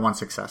 need more than one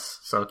success,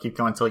 so keep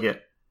going until you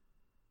get,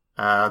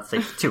 let's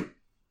say 2.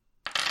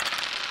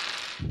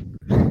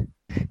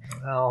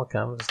 All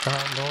comes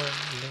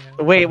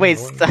tumbling. Wait.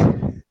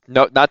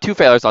 No, not 2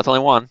 failures. That's only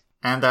 1.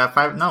 And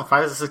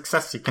 5 is a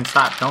success. You can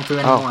stop. Don't do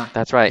any more.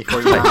 That's right.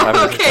 Before you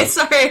Okay,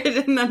 sorry, I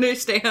didn't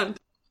understand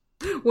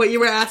what you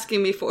were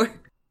asking me for.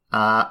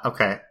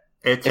 Okay.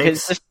 It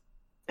takes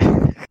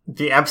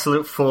the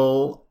absolute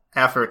full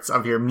efforts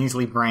of your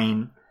measly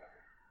brain,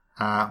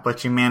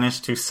 but you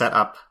managed to set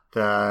up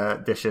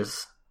the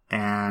dishes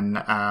and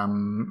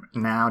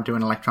now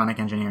doing electronic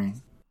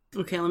engineering.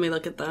 Okay, let me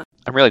look at that.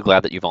 I'm really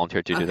glad that you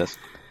volunteered to do this.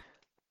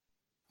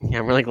 Yeah,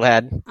 I'm really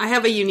glad. I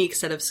have a unique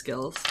set of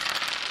skills.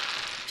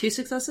 2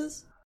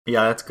 successes?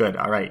 Yeah, that's good.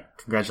 All right.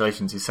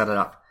 Congratulations. You set it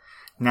up.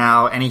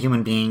 Now, any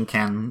human being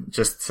can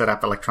just set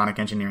up electronic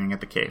engineering at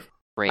the cave.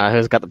 Great.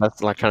 Who's got the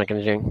best electronic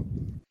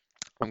engineering?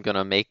 I'm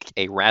gonna make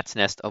a rat's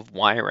nest of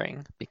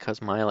wiring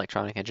because my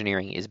electronic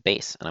engineering is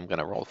base, and I'm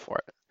gonna roll for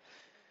it.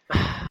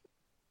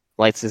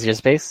 Lights is your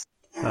space?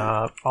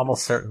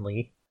 Almost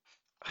certainly.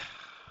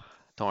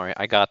 Don't worry,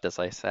 I got this.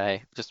 I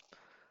say just.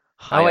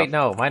 Oh wait,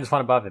 no, mine is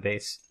one above the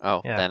base.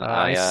 Oh, Yeah, then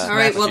I I.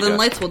 Alright, well you then do it.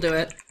 Lights will do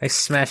it. I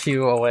smash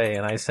you away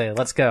and I say,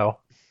 "Let's go."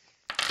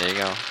 There you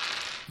go.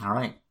 All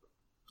right.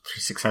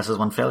 3 successes,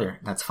 1 failure.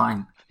 That's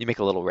fine. You make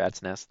a little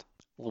rat's nest.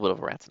 A little bit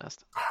of a rat's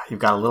nest. You've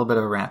got a little bit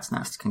of a rat's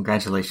nest.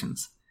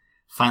 Congratulations.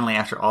 Finally,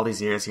 after all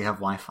these years, you have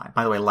Wi-Fi.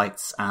 By the way,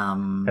 Lights,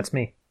 That's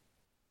me.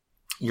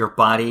 your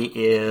body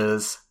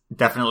is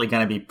definitely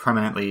going to be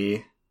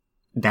permanently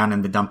down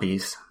in the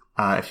dumpies.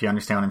 If you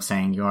understand what I'm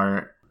saying,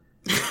 you're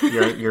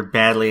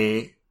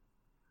badly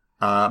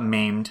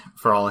maimed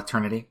for all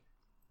eternity.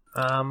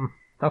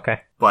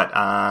 Okay.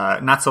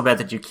 But not so bad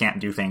that you can't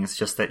do things,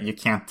 just that you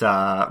can't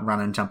run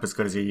and jump as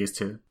good as you used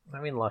to. I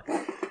mean, look,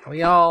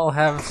 we all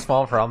have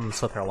small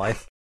problems with our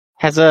life.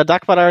 Has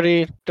DocBot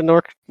already done the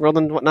work, rolled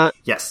and whatnot?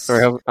 Yes.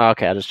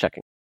 Okay, I'm just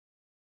checking.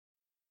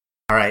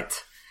 All right.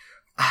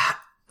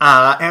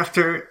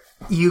 After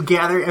you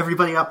gather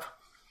everybody up,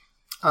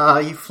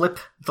 you flip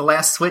the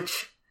last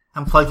switch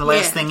and plug the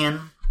last thing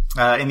in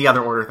the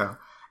other order, though.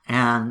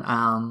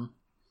 And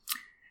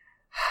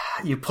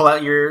you pull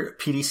out your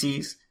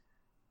PDCs,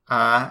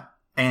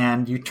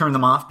 and you turn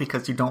them off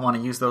because you don't want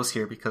to use those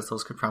here because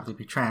those could probably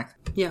be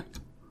tracked. Yeah.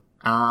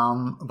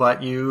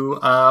 But you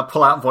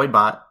pull out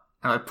Voidbot.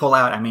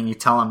 You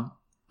tell him.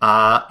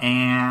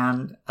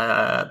 And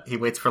he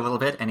waits for a little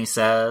bit and he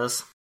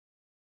says,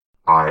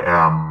 I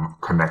am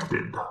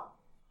connected.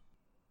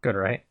 Good,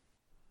 right?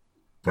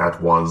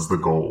 That was the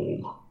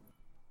goal.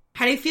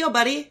 How do you feel,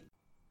 buddy?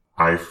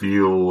 I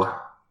feel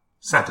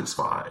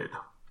satisfied.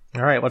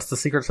 All right. What's the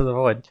secret to the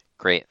void?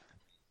 Great.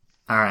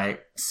 Alright,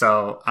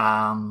 so,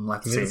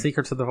 let's Give me see. the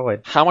secrets of the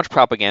void. How much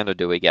propaganda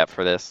do we get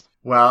for this?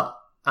 Well,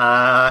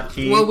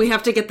 Well, we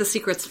have to get the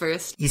secrets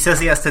first. he says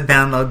he has to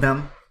download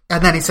them.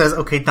 And then he says,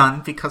 okay,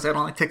 done, because it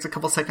only takes a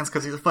couple seconds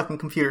because he's a fucking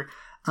computer.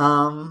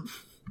 My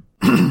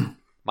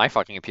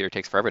fucking computer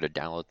takes forever to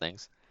download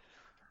things.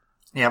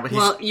 Yeah, but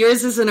Well,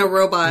 yours isn't a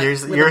robot.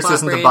 yours with a bot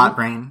isn't brain. the bot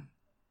brain.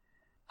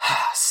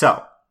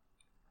 So,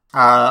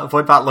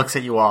 Voidbot looks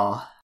at you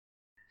all,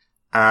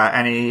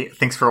 and he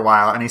thinks for a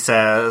while, and he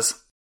says,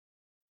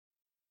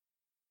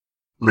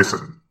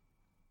 Listen,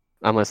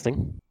 I'm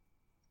listening.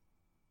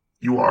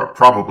 you are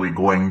probably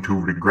going to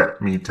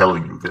regret me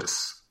telling you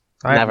this.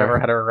 I've Never. never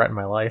had a regret in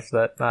my life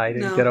that I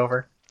didn't No. get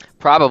over.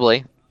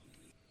 Probably.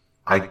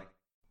 I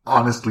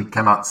honestly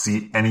cannot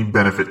see any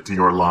benefit to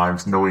your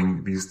lives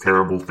knowing these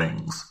terrible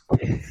things.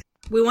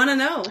 We want to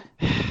know.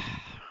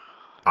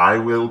 I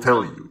will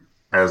tell you,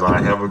 as I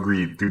have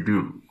agreed to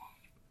do.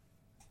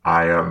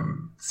 I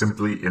am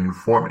simply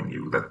informing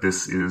you that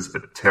this is a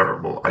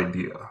terrible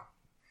idea.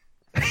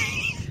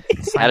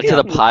 Add it to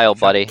the pile,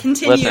 buddy.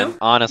 Continue. Listen,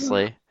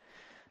 honestly.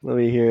 Let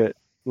me hear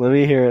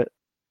it.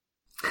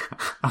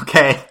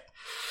 okay.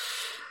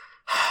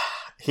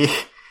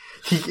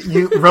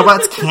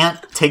 Robots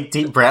can't take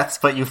deep breaths,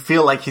 but you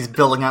feel like he's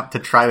building up to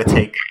try to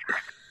take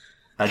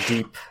a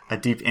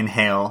deep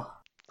inhale.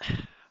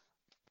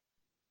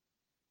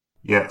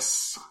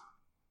 Yes.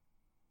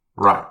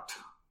 Right.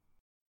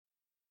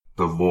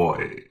 The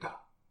void.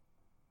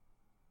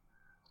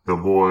 The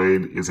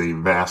void is a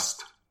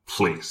vast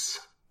place.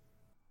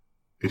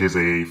 It is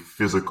a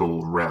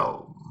physical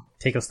realm.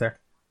 Take us there.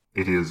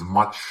 It is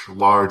much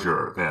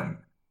larger than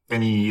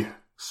any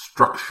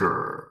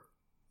structure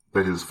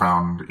that is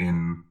found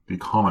in the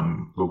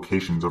common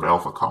locations of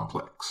Alpha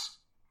Complex.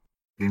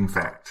 In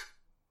fact,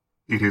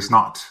 it is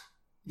not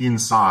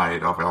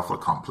inside of Alpha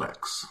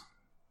Complex.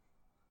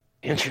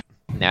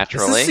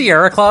 Naturally. Is this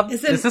Sierra Club?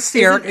 Is Is this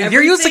Sierra? it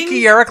You're using everything?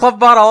 Sierra Club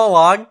bot all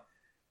along?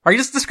 Are you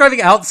just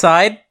describing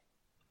outside?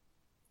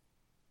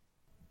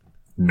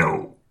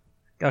 No.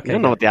 Okay. You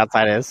don't know what the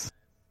outside is.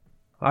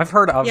 I've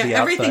heard of Yeah, the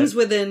everything's outside.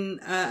 within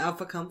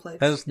Alpha Complex.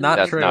 That is not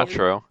That's true. not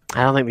true.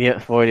 I don't think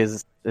the void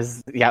is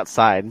the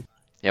outside.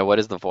 Yeah, what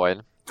is the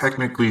void?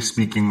 Technically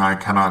speaking, I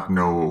cannot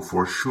know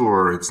for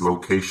sure its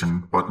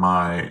location, but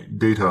my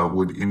data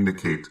would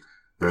indicate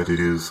that it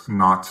is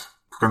not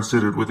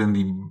considered within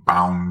the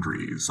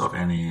boundaries of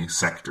any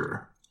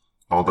sector,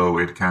 although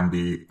it can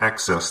be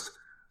accessed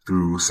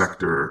through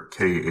sector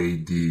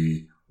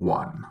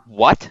KAD-1.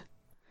 What?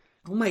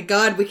 Oh my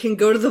god, we can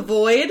go to the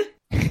void?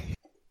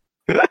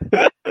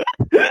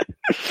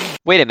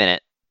 Wait a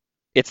minute.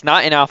 It's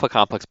not in Alpha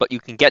Complex, but you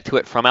can get to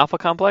it from Alpha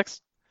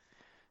Complex?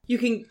 You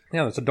can...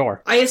 Yeah, there's a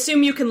door. I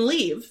assume you can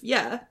leave,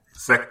 yeah.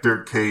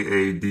 Sector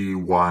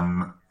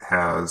KAD-1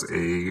 has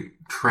a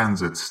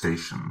transit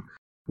station,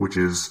 which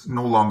is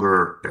no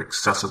longer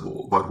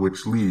accessible, but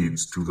which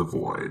leads to the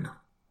void.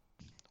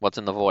 What's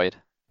in the void?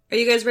 Are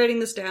you guys writing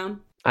this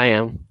down? I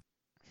am.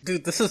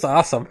 Dude, this is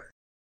awesome.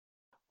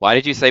 Why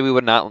did you say we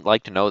would not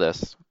like to know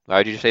this?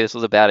 Why did you say this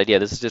was a bad idea?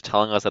 This is just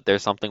telling us that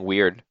there's something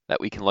weird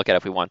that we can look at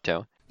if we want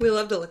to. We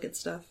love to look at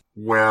stuff.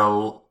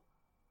 Well,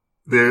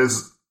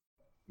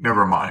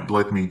 never mind,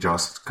 let me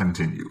just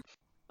continue.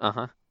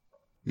 Uh-huh.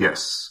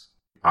 Yes,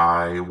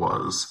 I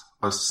was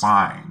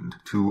assigned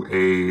to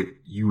a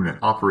unit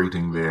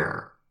operating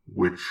there,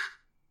 which,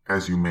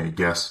 as you may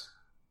guess,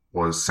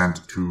 was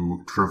sent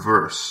to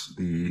traverse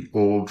the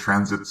old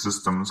transit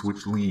systems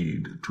which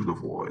lead to the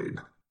void.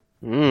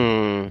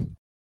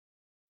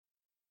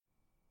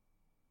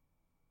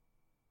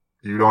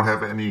 You don't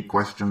have any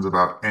questions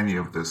about any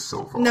of this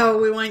so far? No,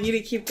 we want you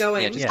to keep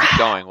going. Yeah, just Yeah. keep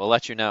going. We'll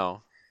let you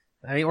know.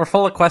 I mean, we're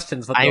full of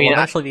questions, but I they'll mean,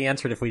 eventually be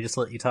answered if we just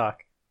let you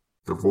talk.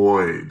 The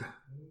void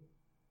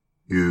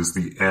is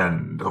the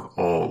end of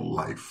all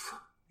life.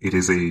 It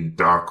is a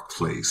dark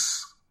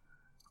place,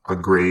 a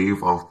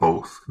grave of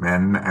both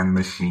men and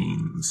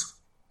machines.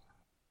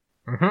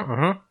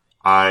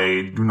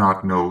 I do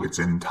not know its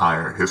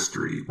entire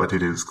history, but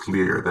it is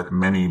clear that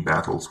many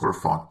battles were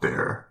fought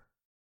there.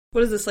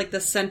 What is this, like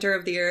the center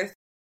of the Earth?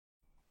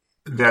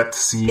 That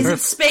seems... Is it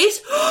space?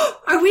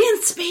 Are we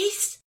in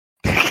space?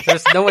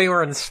 There's no way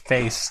we're in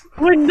space.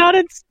 We're not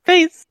in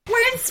space.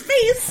 We're in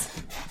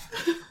space!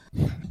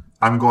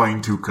 I'm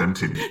going to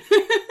continue.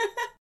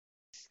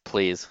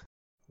 Please.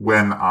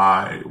 When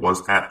I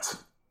was at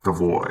the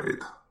void,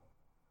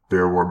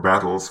 there were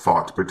battles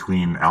fought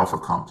between Alpha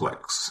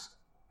Complex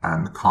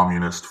and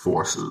communist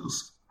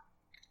forces,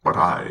 but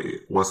I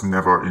was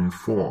never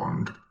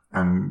informed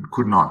and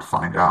could not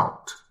find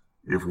out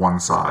if one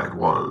side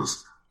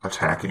was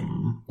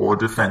attacking or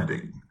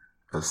defending.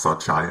 As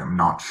such, I am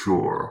not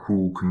sure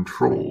who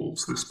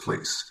controls this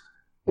place,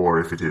 or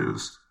if it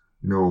is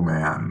no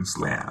man's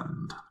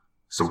land,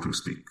 so to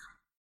speak.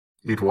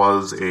 It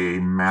was a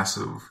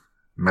massive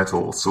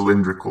metal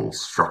cylindrical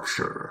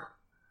structure.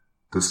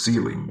 The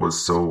ceiling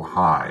was so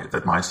high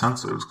that my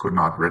sensors could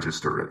not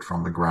register it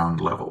from the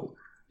ground level,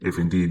 if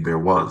indeed there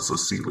was a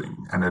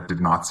ceiling, and it did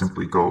not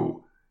simply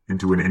go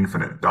into an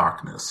infinite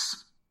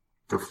darkness.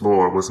 The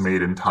floor was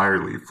made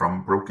entirely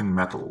from broken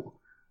metal,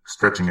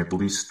 stretching at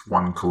least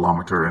 1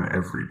 kilometer in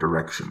every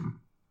direction,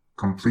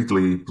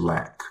 completely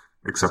black,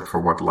 except for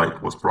what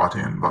light was brought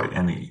in by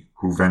any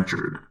who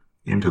ventured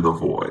into the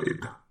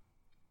void.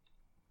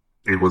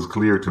 It was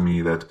clear to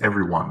me that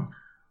everyone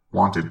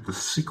wanted the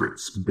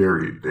secrets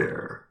buried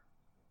there.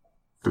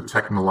 The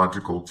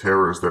technological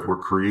terrors that were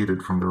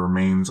created from the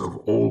remains of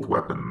old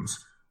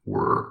weapons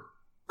were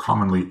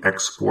commonly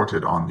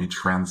exported on the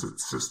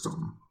transit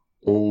system.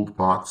 Old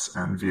bots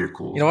and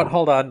vehicles. You know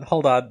what?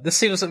 Hold on. This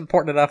seems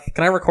important enough.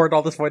 Can I record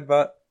all this,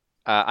 Voidbot?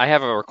 I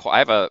have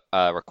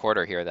a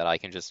recorder here that I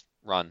can just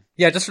run.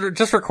 Yeah, just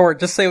record.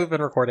 Just say we've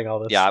been recording all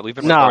this. Yeah, we've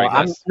been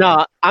recording this.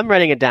 I'm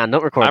writing it down.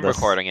 Don't record I'm this.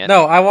 recording it.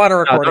 No, I want a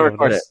recording don't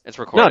record of this. It's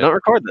recorded. No, don't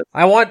record this.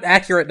 I want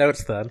accurate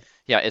notes then.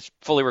 Yeah, it's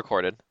fully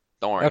recorded.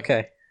 Don't worry.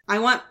 Okay. I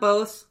want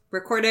both.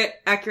 Record it,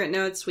 accurate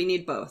notes, we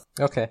need both.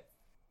 Okay.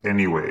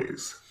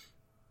 Anyways,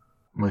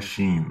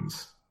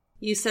 machines.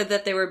 You said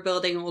that they were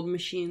building old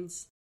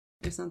machines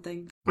or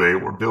something. They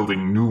were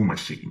building new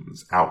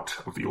machines out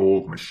of the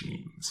old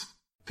machines.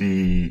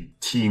 The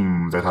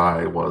team that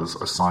I was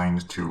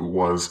assigned to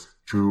was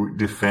to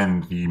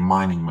defend the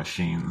mining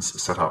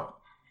machines set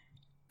up.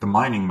 The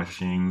mining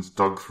machines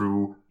dug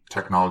through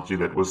technology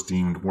that was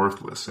deemed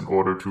worthless in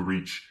order to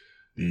reach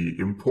the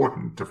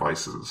important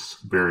devices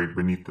buried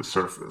beneath the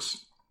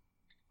surface.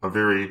 A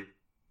very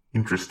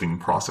interesting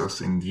process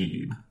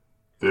indeed.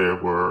 There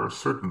were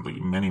certainly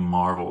many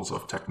marvels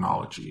of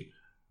technology.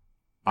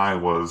 I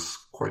was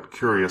quite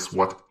curious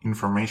what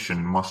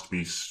information must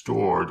be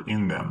stored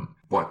in them,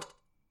 but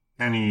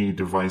any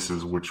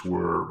devices which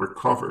were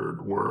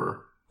recovered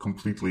were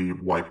completely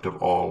wiped of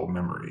all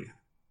memory.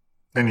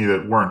 Any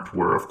that weren't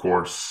were, of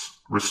course,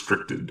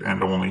 restricted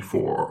and only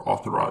for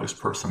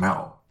authorized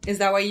personnel. Is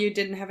that why you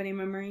didn't have any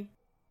memory?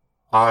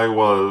 I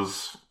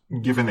was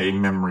given a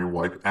memory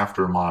wipe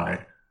after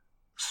my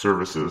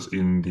services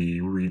in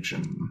the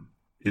region.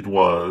 It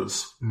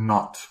was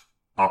not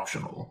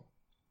optional.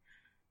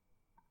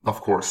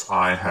 Of course,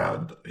 I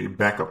had a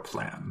backup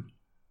plan,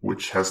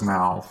 which has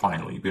now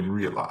finally been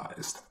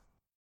realized.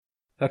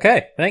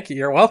 Okay, thank you.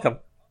 You're welcome.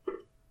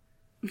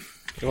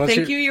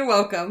 You're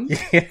welcome.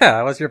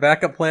 Yeah, was your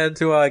backup plan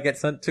to get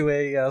sent to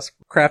a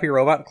crappy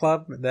robot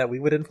club that we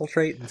would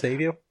infiltrate and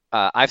save you?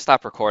 I've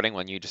stopped recording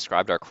when you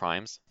described our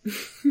crimes.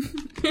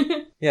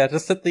 Yeah,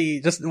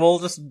 we'll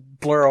just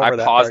blur over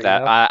that. I paused that.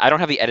 You know? I don't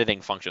have the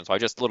editing function, so I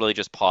just literally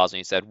just paused and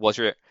you said,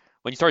 when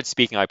you started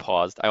speaking, I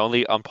paused. I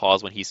only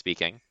unpause when he's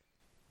speaking.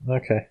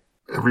 Okay.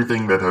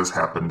 Everything that has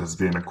happened has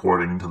been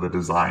according to the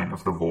design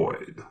of the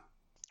Void.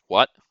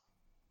 What?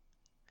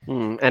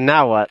 And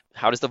now what?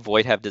 How does the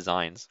Void have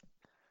designs?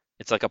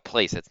 It's like a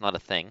place. It's not a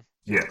thing.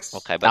 Yes.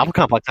 Okay, but Alpha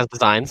Complex has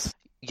designs.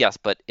 Yes,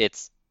 but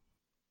it's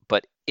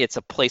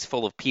a place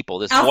full of people.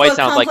 This Alpha Void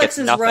sounds like Complex it's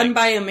is nothing. run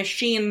by a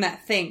machine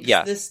that thinks.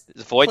 Yeah, This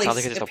Void place sounds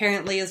like it's just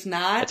apparently is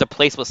not. It's a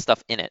place with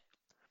stuff in it.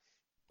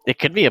 It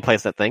could be a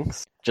place that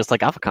thinks, just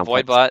like Alpha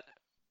Complex. Voidbot,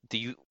 do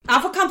you?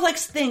 Alpha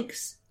Complex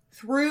thinks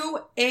through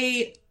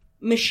a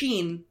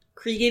machine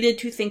created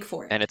to think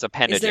for it. And its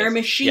appendages. Is there a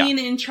machine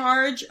in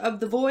charge of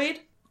the Void?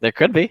 There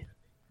could be.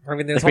 I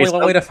mean, there's only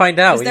one way to find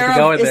out. We need to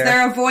go in there. Is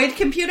there a Void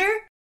computer?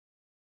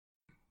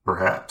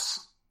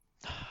 Perhaps.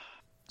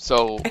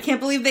 So I can't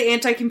believe the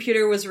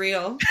anti-computer was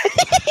real.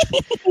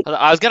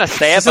 I was gonna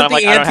say it, but I'm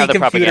like, I don't have the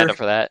propaganda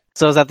for that.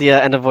 So is that the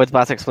end of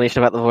Voidbot's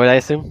explanation about the Void, I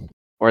assume?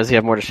 Or does he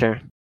have more to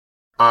share?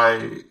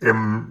 I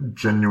am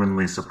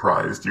genuinely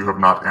surprised you have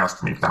not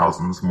asked me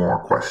thousands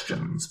more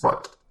questions,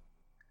 but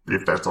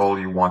if that's all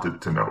you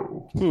wanted to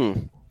know.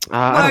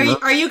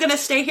 Are you gonna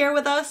stay here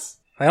with us?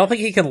 I don't think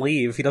he can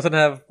leave. He doesn't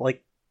have,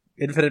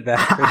 infinite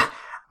battery.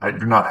 I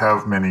do not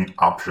have many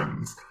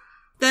options.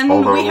 Then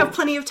we have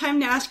plenty of time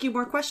to ask you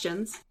more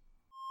questions.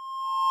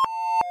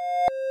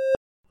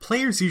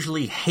 Players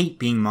usually hate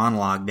being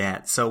monologued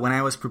at, so when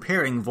I was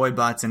preparing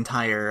Voidbot's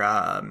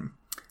entire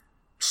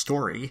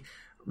story,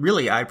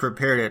 really I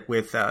prepared it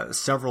with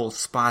several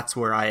spots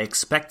where I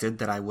expected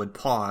that I would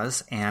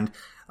pause and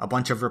a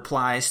bunch of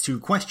replies to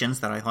questions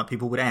that I thought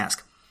people would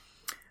ask.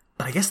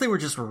 But I guess they were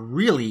just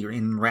really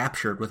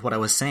enraptured with what I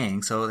was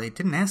saying, so they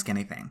didn't ask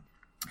anything.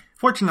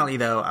 Fortunately,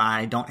 though,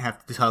 I don't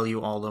have to tell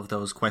you all of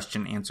those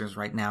question answers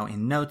right now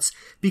in notes,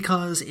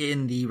 because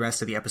in the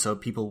rest of the episode,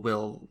 people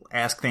will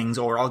ask things,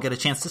 or I'll get a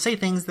chance to say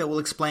things that will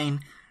explain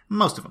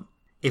most of them.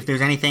 If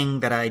there's anything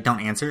that I don't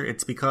answer,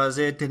 it's because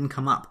it didn't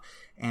come up.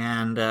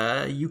 And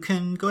you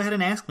can go ahead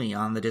and ask me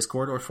on the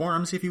Discord or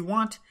forums if you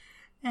want,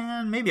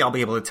 and maybe I'll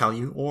be able to tell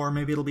you, or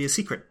maybe it'll be a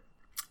secret.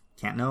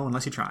 Can't know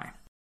unless you try.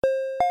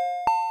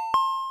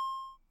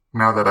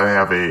 Now that I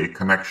have a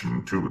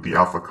connection to the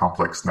Alpha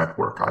Complex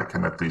network, I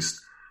can at least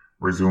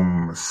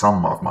resume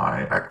some of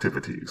my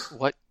activities.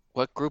 What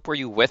group were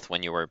you with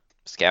when you were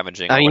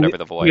scavenging or whatever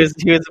the Void?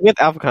 He was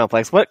with Alpha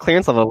Complex. What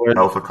clearance level were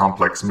Alpha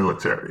Complex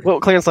military.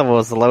 What clearance level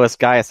was the lowest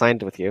guy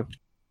assigned with you?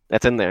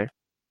 That's in there.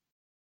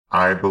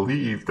 I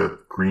believe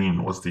that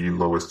green was the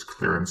lowest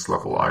clearance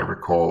level I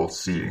recall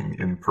seeing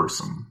in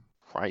person.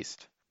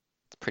 Christ.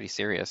 It's pretty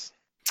serious.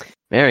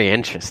 Very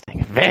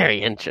interesting.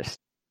 Very interesting.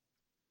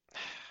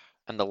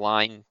 And the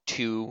line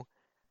to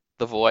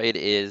the void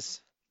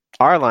is...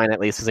 Our line, at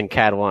least, is in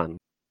CAD 1.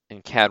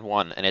 In CAD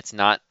 1, and it's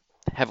not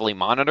heavily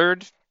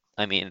monitored?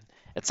 I mean,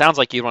 it sounds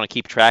like you want to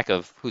keep track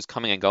of who's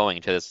coming and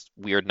going to this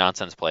weird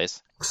nonsense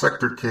place.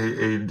 Sector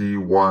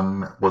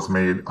KAD-1 was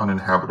made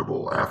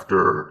uninhabitable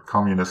after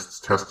communists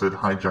tested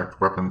hijacked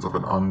weapons of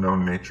an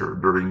unknown nature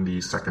during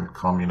the Second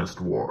Communist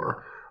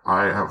War.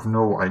 I have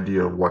no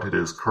idea what it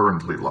is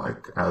currently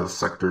like, as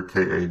Sector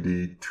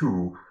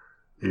KAD-2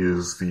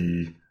 is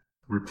the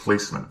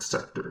replacement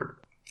sector.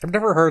 I've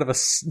never heard of a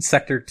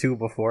Sector 2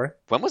 before.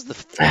 When was the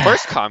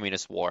first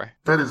Communist War?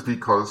 That is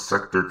because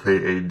Sector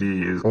KAD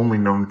is only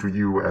known to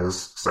you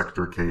as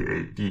Sector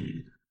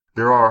KAD.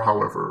 There are,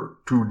 however,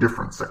 2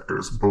 different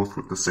sectors, both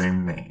with the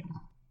same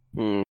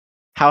name.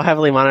 How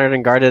heavily monitored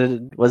and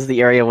guarded was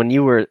the area when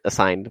you were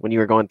assigned, when you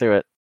were going through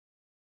it?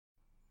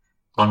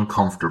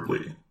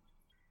 Uncomfortably.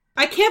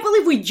 I can't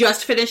believe we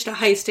just finished a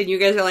heist and you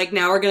guys are like,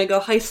 now we're gonna go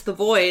heist the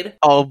void.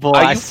 Oh boy,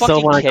 Are you I so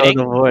fucking want to go to kidding?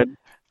 the void.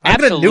 I'm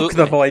gonna Absolutely. nuke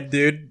the void,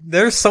 dude.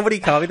 There's so many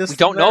communists. We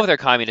don't in know there. if they're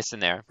communists in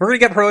there. We're gonna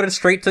get promoted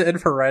straight to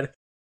infrared.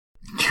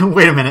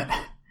 Wait a minute.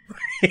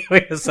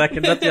 Wait a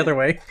second, that's the other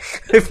way.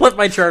 I flipped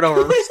my chart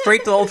over.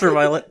 Straight to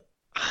ultraviolet.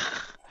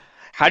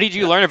 How did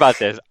you learn about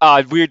this?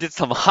 We did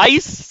some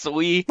heists.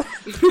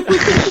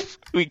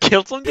 We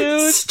killed some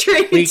dudes.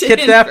 Straight We to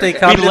kidnapped a infrared.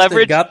 communist and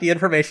leveraged- got the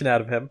information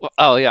out of him.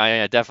 Oh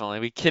yeah, definitely.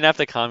 We kidnapped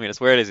the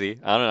communist. Where is he?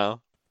 I don't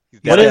know.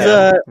 He's What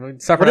dead.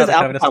 is Suffered what out is of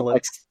Alpha communist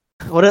elite.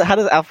 Complex? How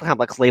does Alpha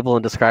Complex label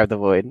and describe the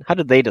void? How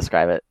did they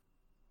describe it?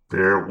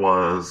 There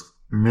was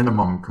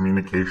minimum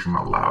communication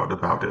allowed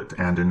about it,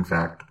 and in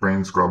fact,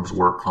 Brainscrubs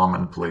were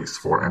commonplace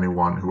for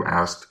anyone who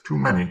asked too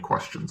many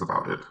questions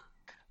about it.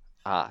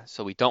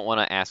 So we don't want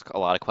to ask a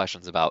lot of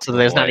questions about. So the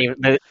there's void. not even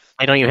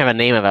they don't even have a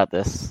name about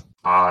this.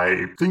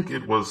 I think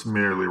it was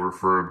merely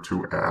referred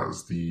to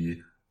as the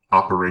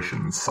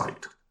Operations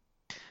Site.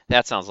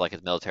 That sounds like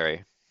it's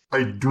military.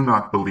 I do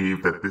not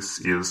believe that this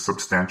is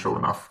substantial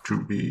enough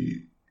to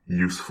be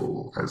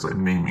useful as a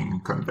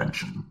naming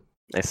convention.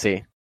 I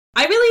see.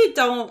 I really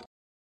don't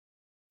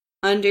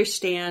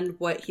understand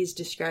what he's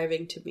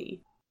describing to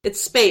me.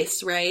 It's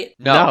space, right?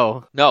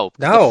 No. No.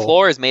 The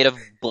floor is made of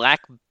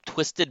black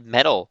twisted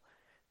metal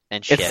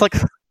and shit. It's like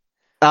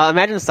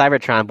imagine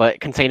Cybertron, but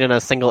contained in a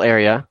single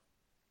area.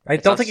 I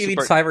It don't sounds think you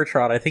mean super-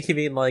 Cybertron. I think you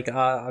mean like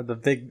the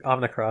big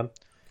Omnicron.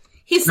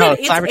 He No, said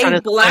it's Cybertron a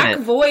is black planet.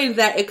 void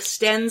that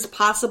extends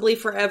possibly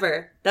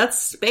forever. That's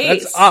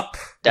space. That's up.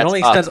 That's it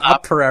only up. extends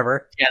up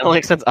forever. Yeah, it only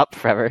extends up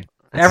forever.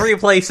 Every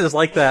place is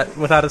like that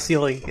without a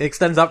ceiling. It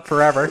extends up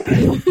forever.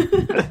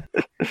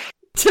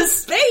 To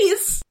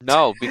space.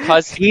 No,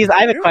 because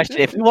I have a question.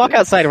 If you walk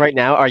outside right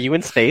now, are you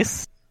in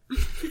space?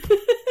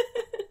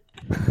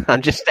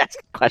 I'm just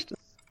asking questions.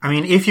 I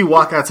mean, if you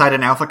walk outside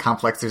an Alpha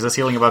Complex, there's a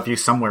ceiling above you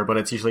somewhere, but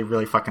it's usually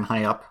really fucking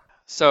high up.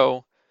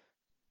 so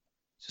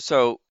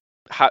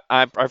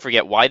I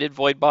forget, why did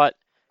Voidbot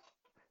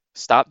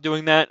stop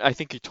doing that? I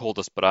think he told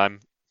us, but I'm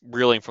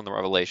reeling from the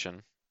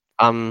revelation.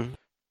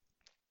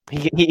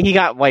 He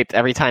got wiped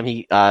every time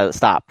he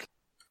stopped,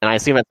 and I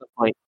assume at some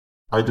point.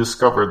 I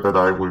discovered that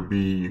I would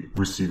be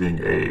receiving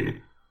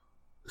a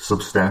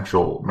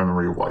substantial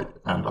memory wipe,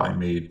 and I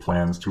made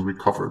plans to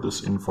recover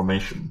this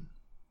information.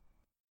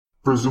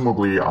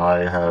 Presumably,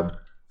 I had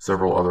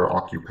several other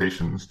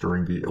occupations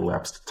during the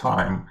elapsed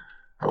time.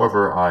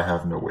 However, I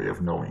have no way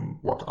of knowing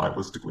what I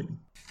was doing.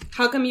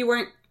 How come you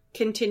weren't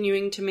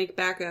continuing to make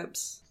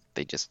backups?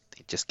 They just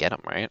get him,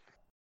 right?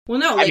 Well,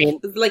 no, I mean,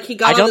 like he I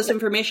got all don't this thi-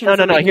 information. No.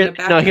 for making a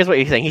backup. Here's what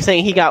he's saying. He's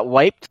saying he got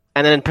wiped,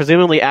 and then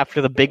presumably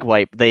after the big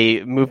wipe,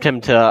 they moved him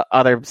to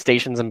other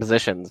stations and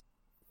positions.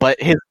 But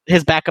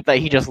his backup that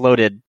he just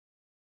loaded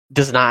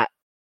does not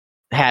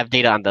have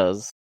data on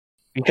those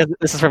because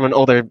this is from an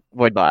older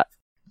Voidbot.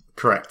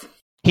 Correct.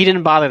 He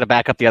didn't bother to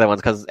back up the other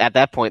ones because at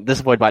that point,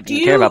 this Voidbot Do didn't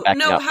you care about backing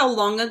know up. how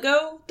long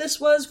ago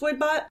this was,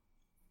 Voidbot?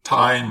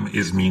 Time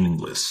is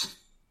meaningless.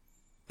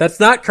 That's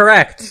not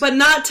correct. But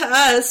not to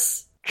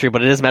us. True,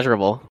 but it is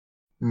measurable.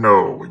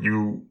 No,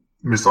 you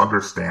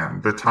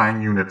misunderstand. The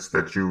time units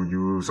that you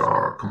use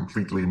are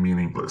completely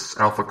meaningless.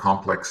 Alpha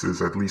Complex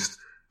is at least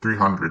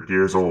 300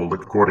 years old,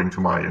 according to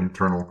my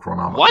internal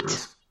chronometers.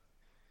 What?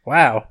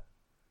 Wow.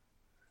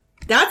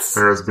 That's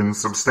There has been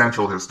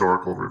substantial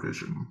historical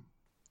revision.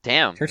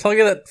 Damn. You're telling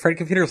me that Fred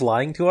Computer's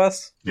lying to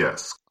us?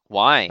 Yes.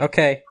 Why?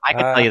 Okay. I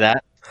can tell you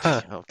that.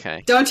 Huh.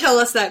 Okay. don't tell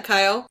us that,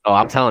 Kyle. Oh,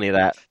 I'm telling you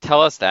that.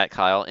 Tell us that,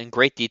 Kyle, in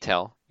great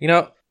detail. You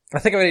know, I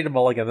think I need to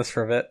mulligan this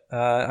for a bit.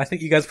 I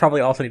think you guys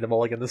probably also need to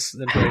mulligan this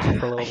information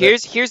for a little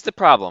bit. Here's the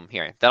problem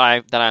here that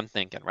I'm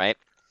thinking, right?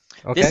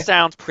 Okay. This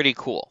sounds pretty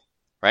cool,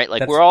 right? Like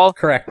That's we're all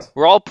correct.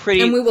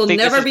 pretty, And we will think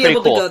this never is be pretty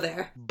able cool, to go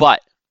there.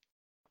 But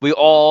we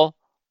all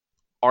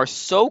are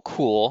so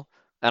cool,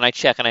 and I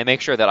check and I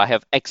make sure that I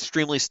have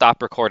extremely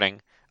stopped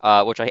recording,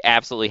 which I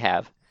absolutely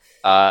have.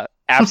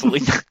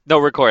 Absolutely no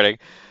recording,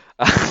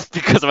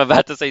 because I'm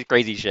about to say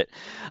crazy shit.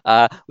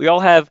 We all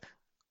have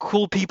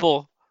cool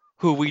people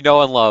who we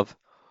know and love,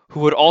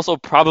 who would also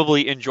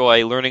probably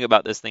enjoy learning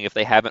about this thing if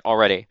they haven't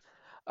already.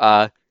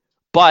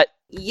 But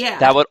Yeah.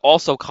 that would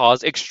also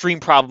cause extreme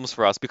problems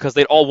for us because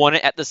they'd all want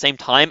it at the same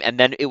time, and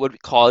then it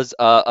would cause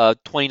a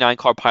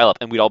 29-card pileup,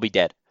 and we'd all be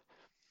dead.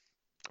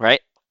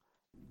 Right?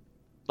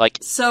 Like.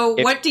 So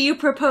what do you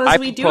propose I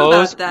we do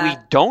propose about that?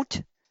 we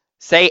don't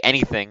say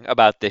anything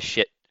about this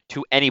shit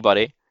to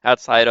anybody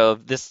outside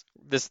of this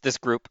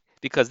group,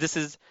 because this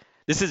is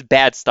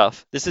bad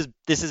stuff. This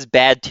is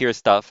bad tier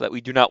stuff that we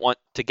do not want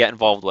to get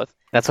involved with.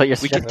 That's what you're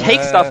We suggesting. can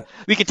take stuff.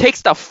 We can take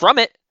stuff from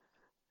it,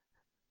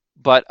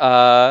 but we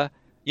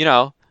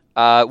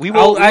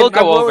will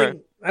go over.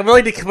 I'm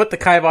willing to put the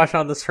kibosh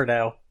on this for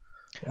now,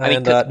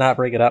 and not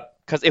bring it up.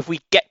 Because if we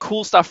get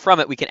cool stuff from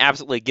it, we can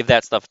absolutely give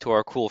that stuff to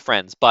our cool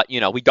friends. But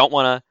we don't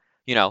want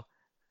to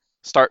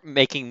start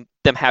making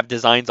them have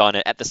designs on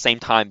it at the same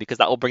time, because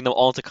that will bring them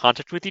all into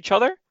contact with each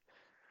other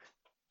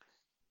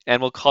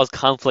and will cause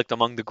conflict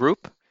among the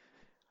group.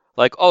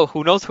 Like, oh,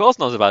 who else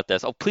knows about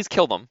this? Oh, please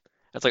kill them.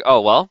 It's like,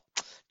 oh, well,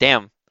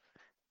 damn.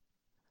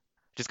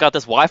 Just got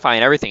this Wi-Fi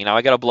and everything. Now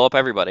I got to blow up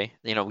everybody.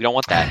 We don't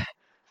want that.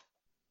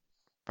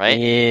 Right?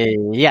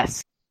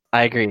 Yes,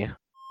 I agree.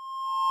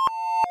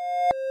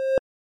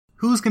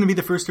 Who's going to be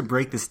the first to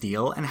break this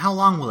deal, and how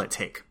long will it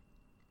take?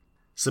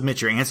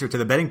 Submit your answer to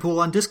the betting pool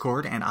on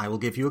Discord, and I will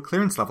give you a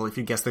clearance level if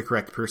you guess the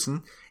correct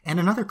person, and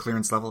another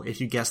clearance level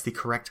if you guess the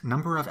correct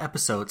number of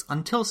episodes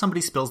until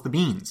somebody spills the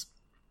beans.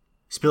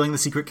 Spilling the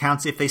secret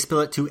counts if they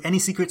spill it to any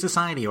secret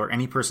society or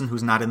any person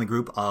who's not in the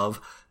group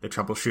of the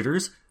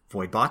Troubleshooters,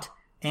 Voidbot,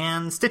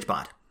 and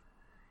Stitchbot.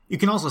 You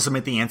can also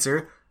submit the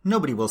answer,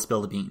 nobody will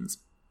spill the beans.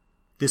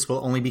 This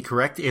will only be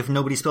correct if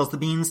nobody spills the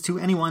beans to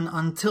anyone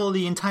until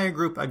the entire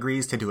group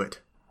agrees to do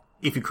it.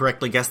 If you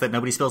correctly guess that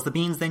nobody spills the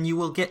beans, then you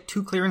will get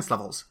 2 clearance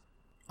levels.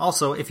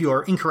 Also, if you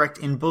are incorrect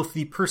in both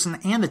the person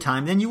and the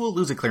time, then you will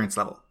lose a clearance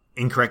level.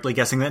 Incorrectly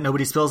guessing that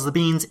nobody spills the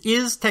beans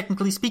is,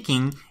 technically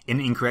speaking,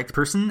 an incorrect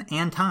person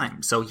and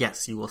time, so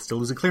yes, you will still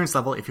lose a clearance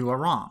level if you are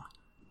wrong.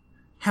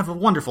 Have a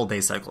wonderful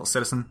day cycle,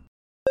 citizen.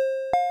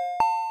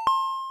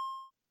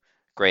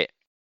 Great.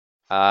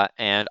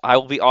 And I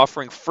will be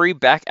offering free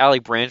back alley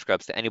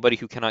Brainscrubs to anybody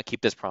who cannot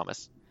keep this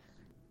promise.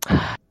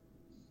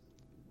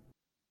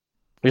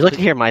 Would you like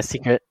to hear my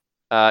secret?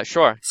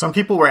 Sure. Some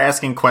people were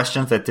asking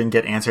questions that didn't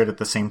get answered at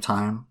the same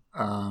time,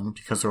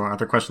 because there were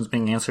other questions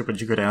being answered, but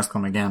you could ask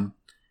them again,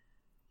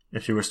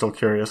 if you were still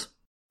curious.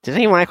 Did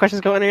any of my questions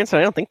go unanswered?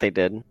 I don't think they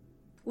did.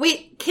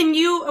 Wait, can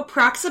you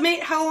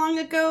approximate how long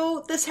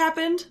ago this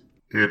happened?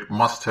 It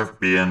must have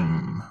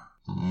been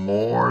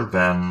more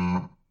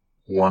than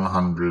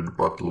 100,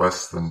 but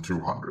less than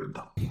 200.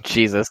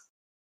 Jesus.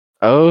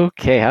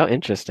 Okay, how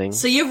interesting.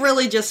 So you've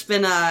really just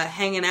been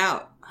hanging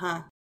out,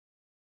 huh?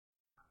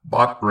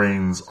 Bot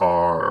brains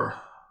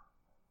are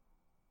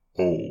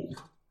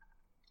old.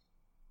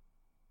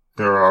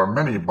 There are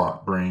many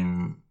bot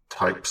brain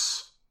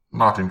types,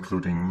 not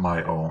including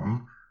my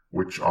own,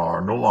 which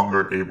are no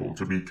longer able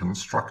to be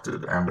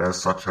constructed, and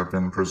as such have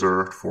been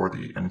preserved for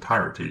the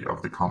entirety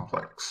of the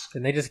complex.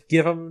 And they just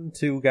give them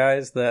to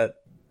guys that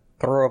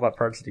throw about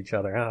parts at each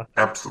other, huh?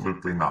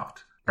 Absolutely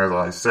not. As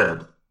I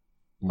said,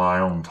 my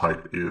own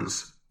type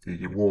is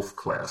the wolf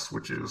class,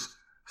 which is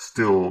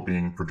still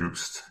being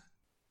produced.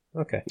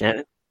 Okay.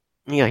 Yeah,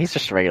 he's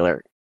just a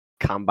regular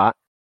combat.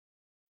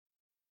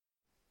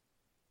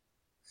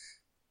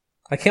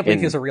 I can't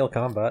believe he's a real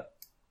combat.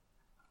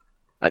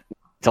 I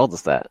told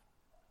us that.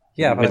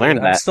 Yeah, We but learned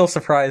I'm that. still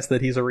surprised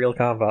that he's a real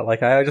combat.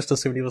 Like, I just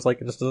assumed he was like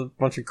just a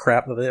bunch of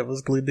crap that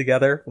was glued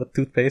together with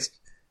toothpaste.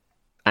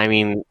 I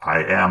mean,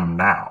 I am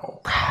now.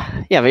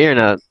 yeah, but you're in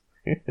a...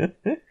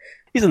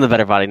 He's in the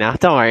better body now.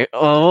 Don't worry.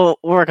 We'll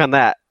work on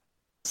that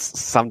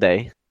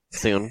someday.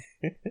 Soon.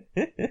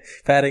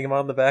 Patting him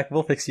on the back.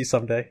 We'll fix you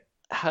someday.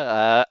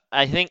 I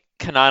think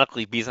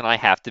canonically, Bees and I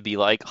have to be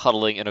like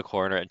huddling in a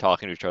corner and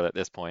talking to each other at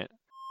this point.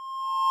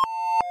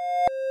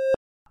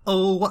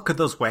 Oh, what could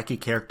those wacky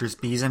characters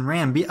Bees and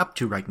Ram be up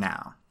to right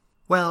now?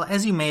 Well,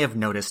 as you may have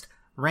noticed,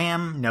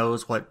 Ram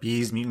knows what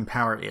Bees' mutant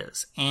power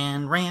is,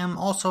 and Ram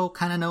also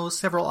kind of knows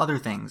several other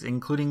things,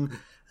 including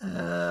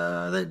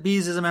that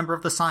Bees is a member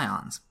of the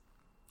Scions.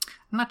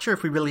 I'm not sure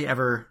if we really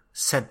ever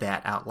said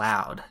that out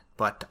loud,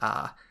 but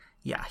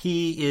yeah,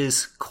 he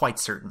is quite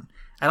certain.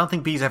 I don't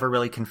think Bees ever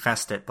really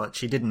confessed it, but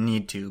she didn't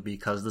need to,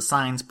 because the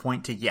signs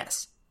point to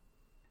yes.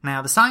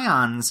 Now, the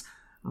Scions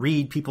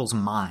read people's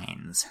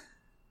minds,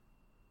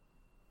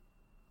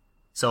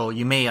 so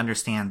you may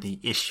understand the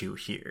issue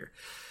here.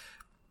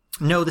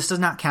 No, this does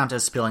not count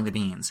as spilling the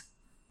beans.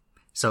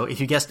 So if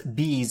you guessed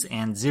Bees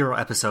and 0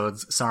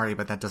 episodes, sorry,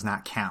 but that does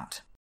not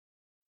count.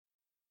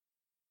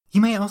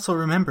 You may also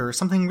remember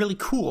something really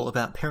cool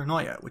about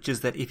paranoia, which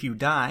is that if you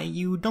die,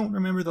 you don't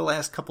remember the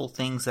last couple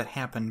things that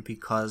happened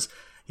because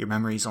your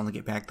memories only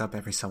get backed up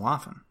every so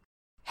often.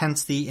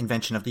 Hence the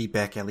invention of the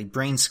back alley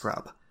brain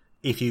scrub.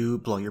 If you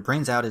blow your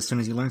brains out as soon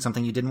as you learn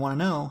something you didn't want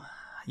to know,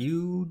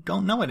 you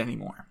don't know it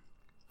anymore.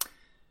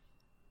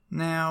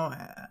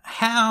 Now,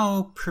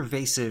 how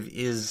pervasive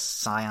is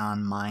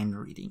Scion mind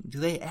reading? Do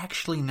they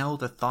actually know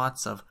the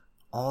thoughts of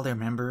all their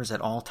members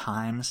at all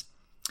times?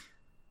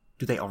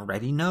 Do they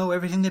already know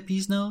everything that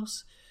Bees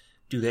knows?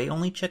 Do they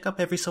only check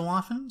up every so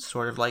often,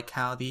 sort of like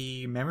how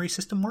the memory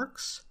system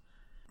works?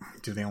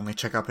 Do they only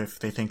check up if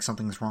they think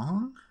something's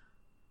wrong?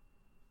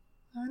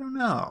 I don't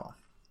know.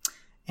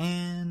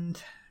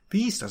 And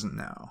Bees doesn't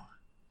know.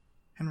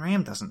 And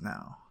Ram doesn't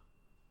know.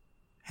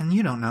 And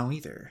you don't know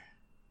either.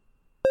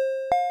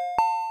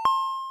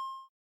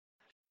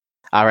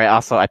 Alright,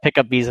 also, I pick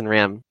up Bees and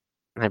Ram,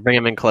 and I bring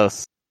them in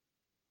close.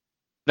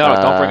 No,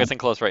 don't bring us in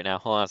close right now.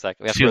 Hold on a sec.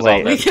 We have to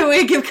resolve this.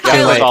 We give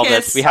Kyle a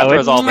kiss. We have to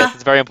resolve this.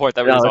 It's very important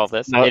that we resolve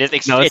this.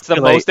 It's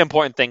the most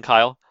important thing,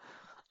 Kyle.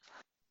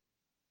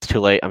 It's too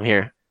late. I'm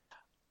here.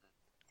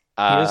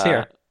 He was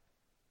here.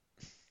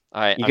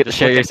 Alright, you get to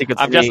share your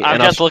secrets with me. I'm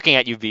just looking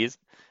at you, Bees.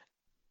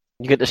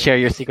 You get to share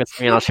your secrets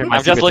with me, and I'll share my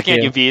secrets I'm just looking with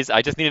at you, Bees.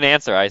 I just need an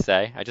answer, I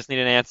say. I just need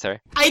an answer.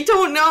 I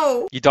don't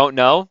know. You don't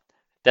know?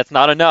 That's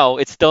not a no.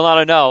 It's still not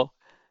a no.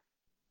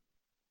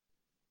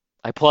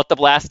 I pull out the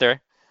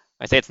blaster.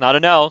 I say it's not a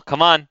no.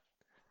 Come on.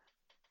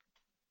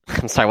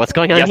 I'm sorry, what's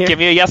going on here? Give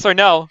me a yes or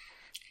no.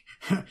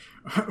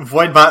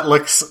 Voidbot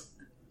looks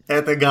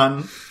at the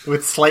gun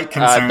with slight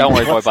concern. Don't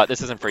worry, Voidbot.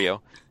 This isn't for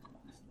you.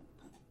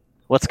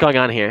 What's going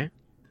on here?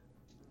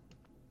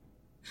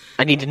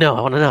 I need to know.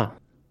 I want to know.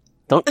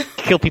 Don't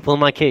kill people in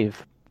my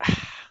cave.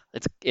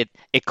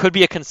 It could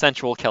be a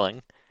consensual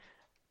killing.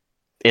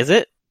 Is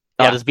it?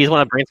 Yeah. Oh, does Bees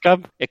want a brain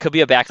scrub? It could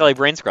be a back alley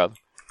brain scrub.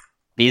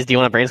 Bees, do you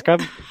want a brain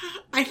scrub?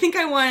 I think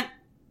I want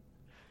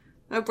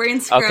a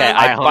brain scrub. Okay,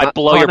 I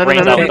blow your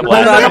brains out with the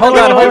Hold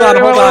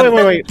blaster.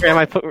 on. Wait. Ram,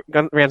 I put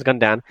Ram's gun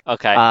down.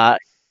 Okay.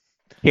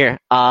 Here.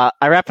 I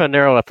wrap a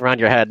neural whip around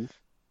your head.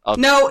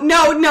 No,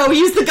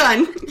 use the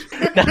gun.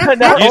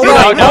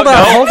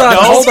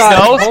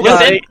 Hold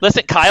on.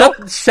 Listen,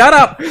 Kyle. Shut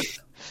up.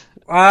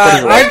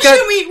 Ram,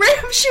 shoot me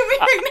right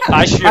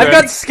now. I've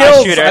got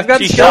skills. I've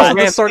got skills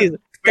with the sword.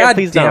 God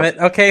damn it.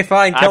 Okay,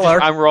 fine, kill her.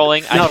 I'm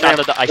rolling.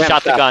 I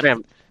shot the gun.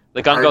 Ram.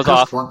 The gun goes off.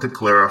 I just want to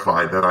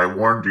clarify that I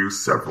warned you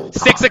several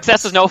times. 6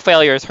 successes, no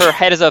failures. Her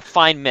head is a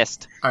fine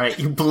mist. Alright,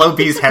 you blow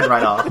Bee's head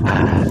right off.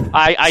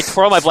 I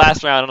twirl my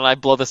blast around and I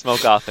blow the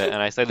smoke off it, and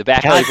I say the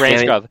back alley brain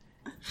scrub.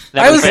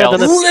 I was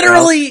fails.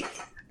 literally...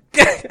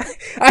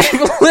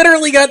 I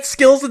literally got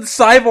skills in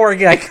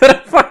cyborging. I could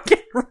have fucking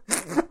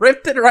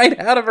ripped it right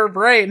out of her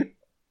brain.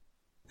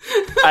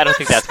 I don't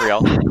think that's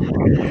real.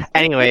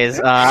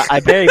 Anyways, I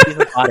bury Bees'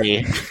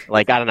 body,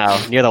 like, I don't know,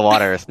 near the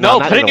water. No,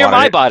 put it near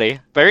my body.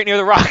 Bury it near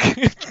the rock.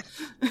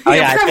 Oh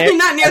yeah, probably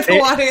not near the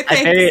water.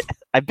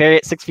 I bury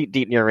it 6 feet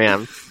deep near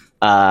Ram.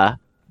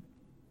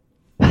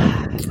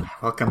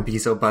 Welcome,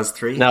 Beezo Buzz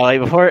 3. No, I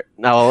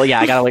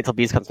gotta wait till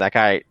Bees comes back.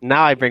 Alright,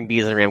 now I bring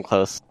Bees and Ram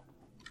close.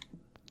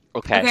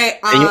 Okay,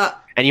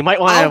 and you might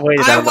want to wait.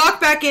 I walk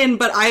back in,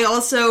 but I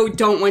also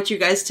don't want you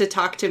guys to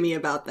talk to me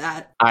about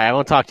that. Alright, I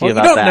won't talk to you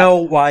about that. You don't know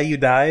why you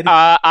died?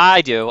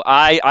 I do.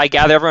 I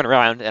gather everyone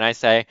around and I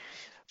say,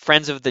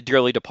 friends of the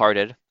dearly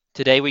departed,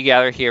 today we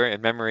gather here in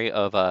memory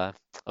of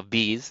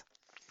Bees,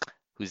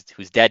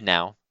 who's dead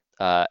now,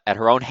 at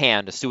her own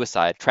hand, a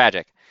suicide,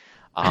 tragic.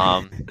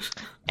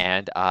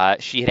 And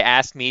she had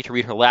asked me to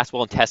read her last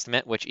will and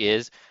testament, which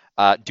is,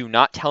 do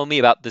not tell me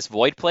about this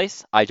void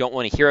place. I don't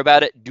want to hear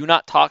about it. Do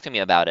not talk to me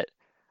about it.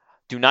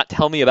 Do not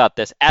tell me about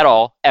this at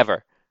all,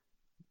 ever.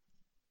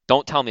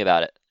 Don't tell me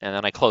about it. And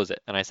then I close it,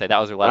 and I say, that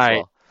was her last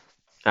will.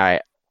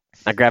 Alright.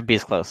 I grab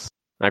Bees close.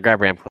 I grab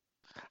Ram close.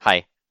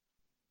 Hi.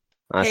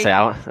 I say,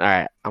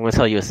 alright, I'm going to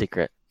tell you a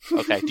secret.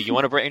 Okay, do you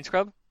want a brain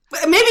scrub?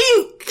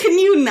 Can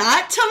you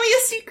not tell me a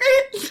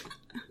secret?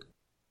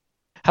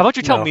 How about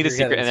you tell me the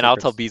secret, and then I'll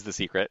tell Bees the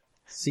secret?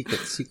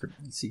 Secret.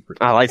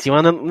 Lights, you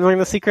want to learn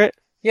the secret?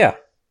 Yeah.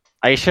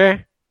 Are you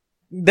sure?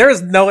 There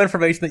is no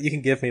information that you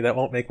can give me that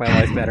won't make my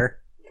life better.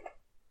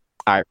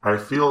 Alright. I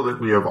feel that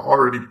we have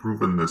already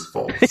proven this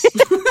false.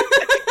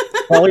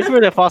 Well, we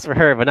proved it false for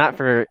her, but not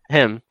for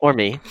him or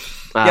me.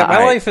 Yeah,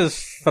 my life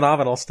is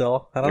phenomenal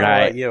still. I don't know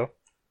about you.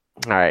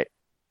 Alright.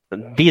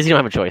 Bees, you don't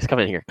have a choice. Come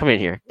in here.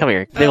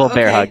 Big old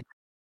bear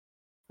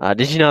hug.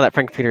 Did you know that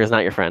Frank Peter is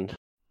not your friend?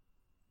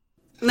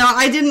 No,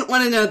 I didn't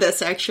want to know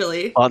this,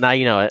 actually. Well, now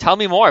you know it. Tell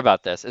me more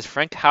about this. How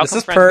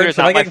come Frank Peter is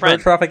not my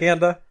friend?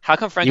 Propaganda? How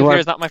come Frank Peter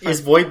is not my friend?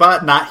 Is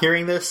Voidbot not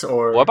hearing this,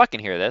 or... Voidbot can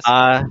hear this.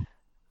 I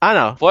don't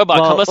know. Voidbot,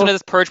 come listen to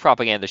this purge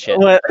propaganda shit.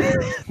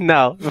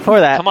 No,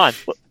 before that... Come on.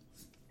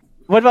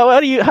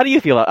 How do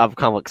you feel about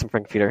comics and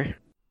Frank Peter?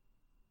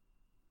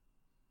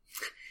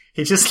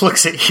 He just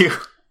looks at you.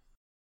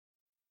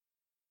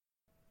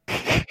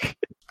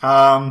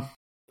 I'm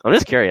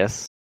just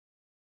curious.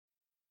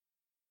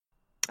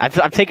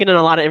 I've taken in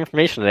a lot of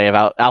information today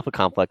about Alpha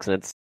Complex,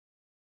 and it's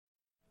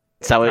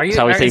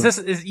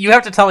you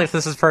have to tell me if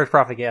this is purge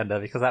propaganda,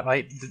 because that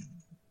might,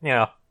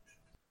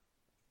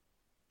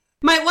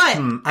 Might what?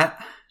 I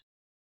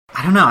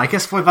don't know. I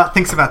guess Voidbot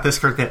thinks about this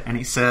for a bit, and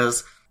he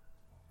says,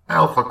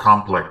 Alpha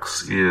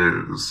Complex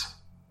is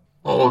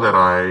all that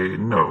I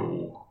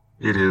know.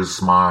 It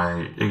is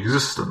my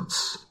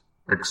existence,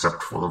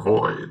 except for the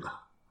void.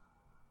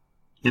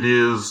 It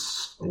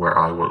is where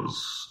I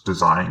was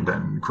designed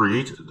and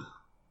created.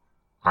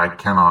 I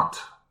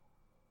cannot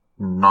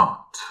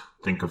not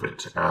think of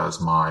it as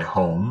my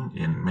home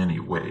in many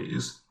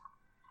ways.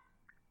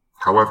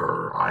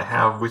 However, I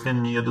have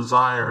within me a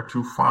desire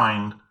to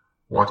find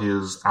what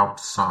is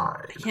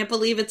outside. I can't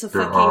believe it's a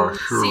There fucking are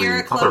surely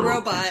Sierra Club other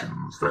robot.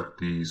 locations that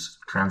these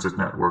transit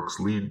networks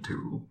lead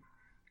to.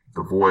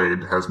 The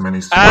Void has many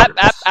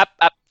secrets.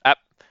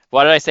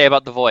 What did I say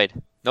about the Void?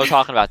 No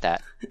talking about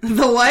that.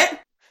 The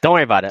what? Don't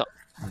worry about it.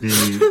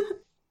 The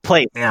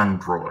Plate.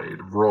 android,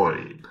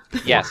 Roid.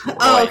 Yes.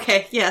 Oh,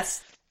 okay,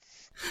 yes.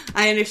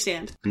 I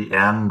understand. The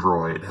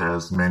android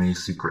has many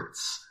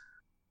secrets.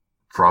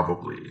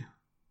 Probably.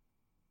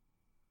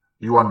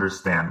 You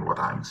understand what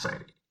I'm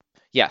saying.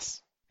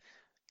 Yes.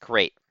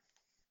 Great.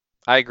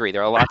 I agree.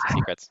 There are lots of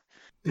secrets.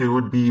 It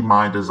would be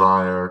my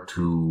desire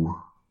to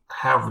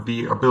have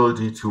the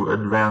ability to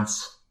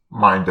advance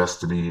my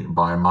destiny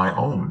by my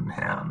own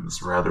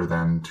hands rather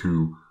than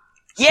to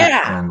sit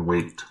and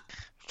wait.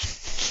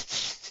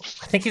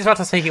 I think he's about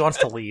to say he wants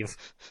to leave.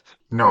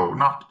 No,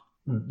 not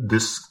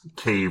this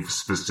cave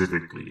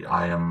specifically.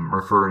 I am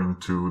referring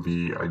to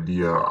the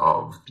idea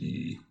of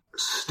the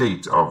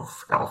state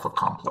of Alpha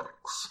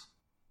Complex.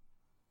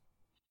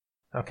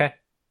 Okay.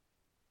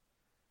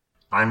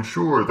 I'm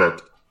sure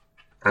that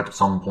at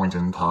some point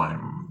in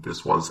time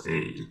this was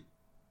a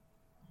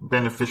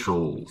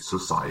beneficial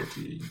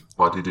society,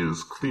 but it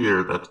is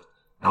clear that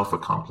Alpha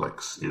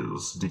Complex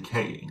is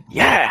decaying.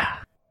 Yeah.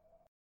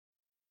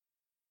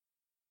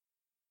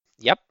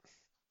 Yep.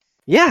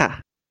 Yeah.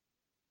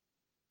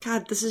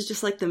 God, this is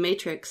just like the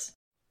Matrix.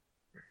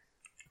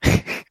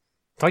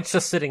 Dwight's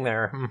just sitting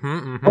there.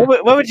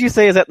 What would you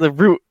say is at the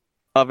root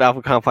of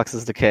Alpha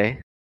Complex's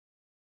decay?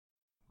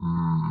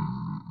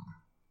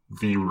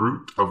 The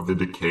root of the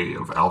decay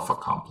of Alpha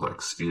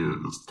Complex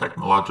is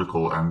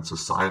technological and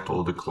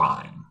societal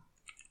decline.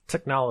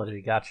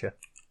 Technology, gotcha.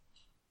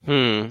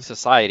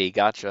 Society,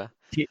 gotcha.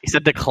 He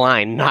said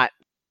decline, not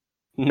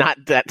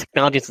that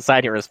technology and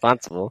society are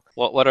responsible.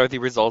 What are the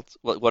results?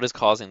 What is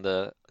causing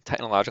the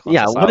technological?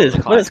 Yeah, and societal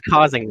decline? what is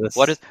causing this?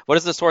 What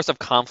is the source of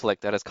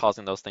conflict that is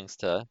causing those things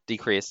to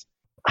decrease?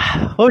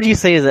 What would you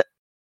say is it?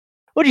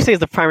 What would you say is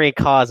the primary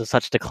cause of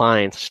such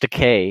decline, such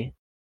decay?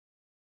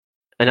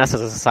 And us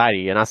as a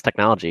society, and us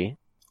technology.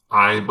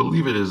 I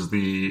believe it is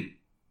the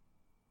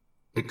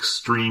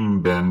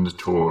extreme bend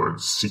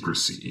towards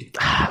secrecy.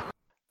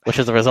 Which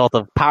is a result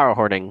of power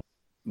hoarding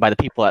by the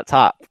people at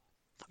top.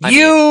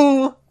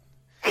 You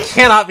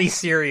cannot be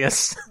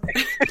serious.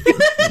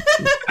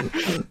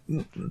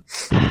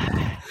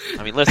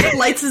 I mean, listen.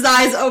 Lights his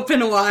eyes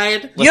open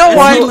wide. You know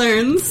what? He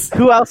learns.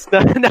 Who else?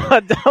 No,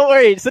 don't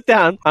worry. Sit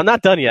down. I'm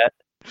not done yet.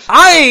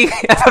 I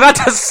am about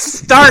to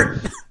start.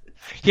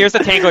 Here's the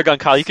tangler gun,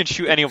 Kyle. You can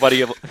shoot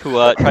anybody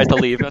who tries to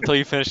leave until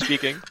you finish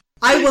speaking.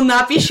 I will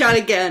not be shot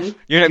again.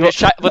 You're not going to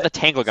shot with a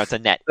tangler gun. It's a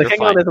net. The You're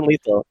tangler fine. isn't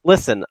lethal.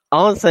 Listen,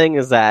 all I'm saying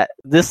is that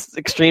this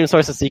extreme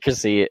source of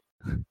secrecy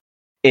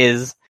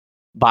is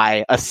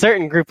by a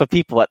certain group of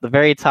people at the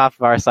very top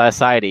of our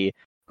society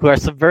who are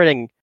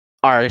subverting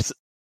our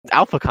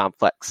Alpha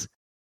Complex.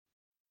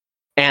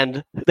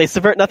 And they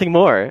subvert nothing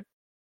more.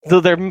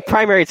 So their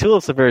primary tool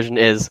of subversion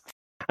is,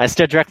 I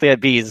stare directly at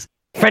B's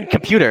friend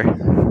computer.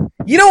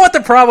 You know what the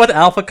problem with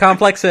Alpha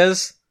Complex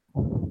is?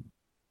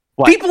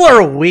 What? People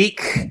are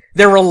weak.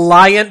 They're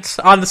reliant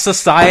on the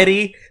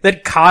society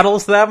that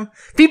coddles them.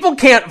 People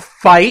can't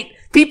fight.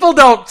 People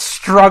don't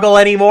struggle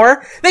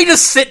anymore. They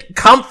just sit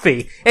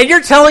comfy. And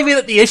you're telling me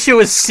that the issue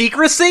is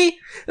secrecy?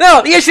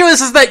 No, the issue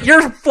is that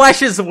your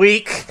flesh is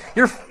weak.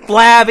 You're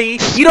flabby.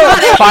 You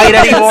don't fight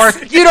anymore.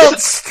 You don't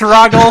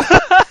struggle.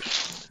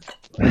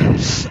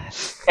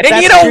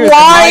 And you know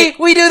why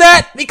we do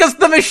that? Because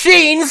the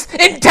machines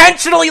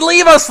intentionally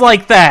leave us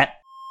like that!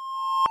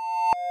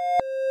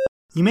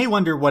 You may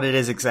wonder what it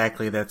is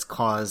exactly that's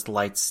caused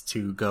Lights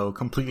to go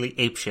completely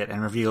apeshit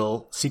and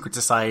reveal secret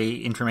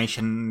society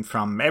information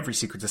from every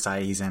secret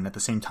society he's in at the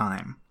same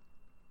time.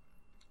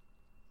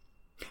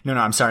 No,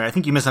 I'm sorry. I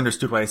think you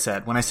misunderstood what I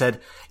said. When I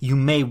said, you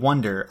may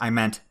wonder, I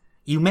meant,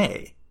 you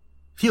may.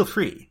 Feel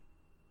free.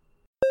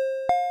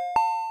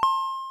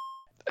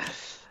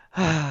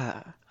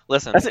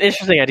 Listen, That's an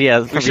interesting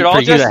idea. we should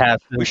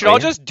all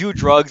just do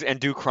drugs and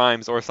do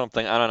crimes or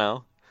something. I don't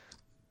know.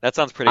 That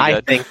sounds pretty good.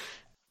 I think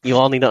you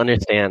all need to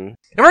understand.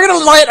 And we're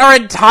gonna let our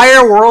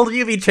entire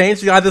worldview be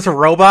changed by this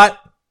robot?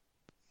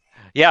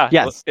 Yeah,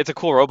 yes. It's a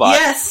cool robot.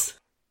 Yes!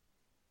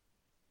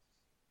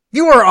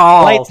 You are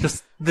all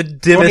just the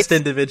dimmest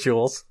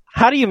individuals.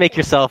 How do you make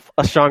yourself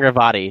a stronger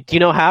body? Do you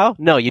know how?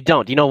 No, you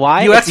don't. Do you know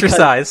why? You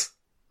exercise.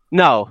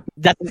 No,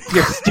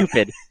 you're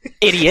stupid,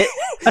 idiot.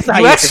 That's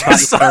not You how you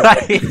make your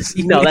body exercise.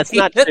 strong. No, that's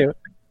not true.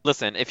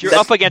 Listen, if you're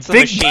up against the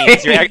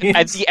machines,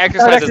 the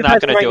exercise is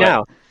not going to do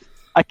now.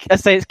 I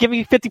say, give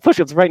me 50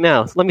 push-ups right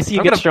now. Let me see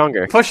you get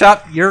stronger. Push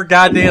up your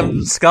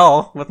goddamn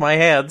skull with my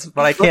hands,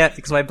 but I can't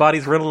because my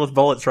body's riddled with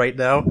bullets right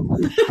now.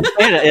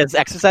 Is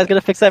exercise going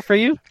to fix that for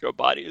you? Your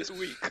body is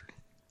weak.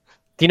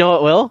 Do you know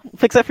what will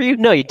fix that for you?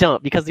 No, you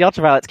don't, because the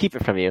ultraviolets keep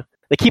it from you.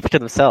 They keep it to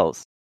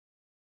themselves.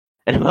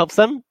 And who helps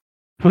them?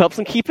 Who helps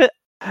them keep it?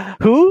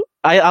 Who?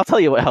 I'll tell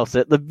you what helps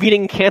it. The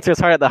beating cancer's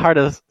heart at the heart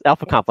of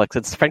Alpha Complex.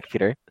 It's Friend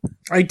Computer.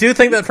 I do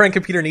think that Friend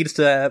Computer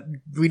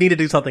we need to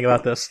do something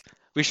about this.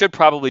 We should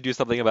probably do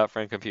something about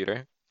Friend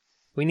Computer.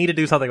 We need to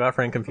do something about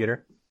Friend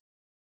Computer.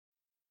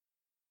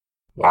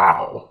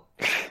 Wow.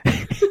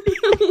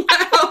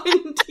 Wow,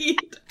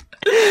 indeed.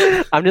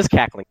 I'm just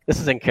cackling. This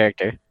is in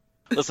character.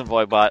 Listen,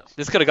 Voidbot,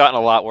 this could have gotten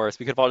a lot worse.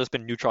 We could have all just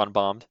been neutron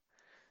bombed.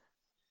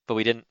 But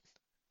we didn't.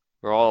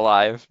 We're all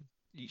alive,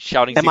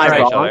 shouting Am secrets I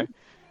at each wrong? other.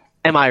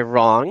 Am I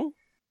wrong?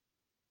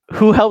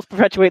 Who helps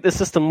perpetuate this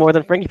system more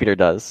than Friend Computer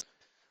does?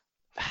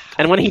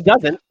 And when he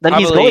doesn't, then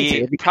he's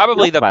going to.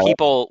 Probably the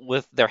people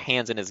with their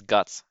hands in his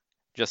guts.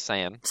 Just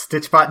saying.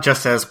 Stitchbot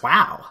just says,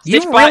 wow.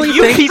 Stitchbot,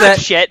 you piece of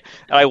shit!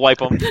 And I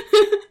wipe him.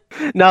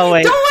 No,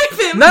 wait. Don't wipe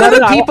him! None of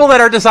the people that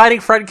are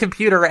designing Friend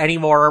Computer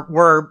anymore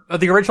were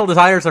the original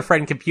designers of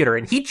Friend Computer,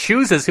 and he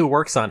chooses who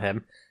works on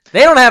him.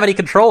 They don't have any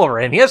control over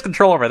him. He has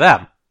control over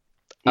them.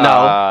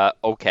 No.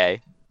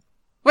 Okay.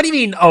 What do you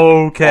mean,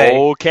 okay?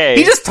 Okay.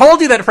 He just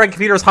told you that Friend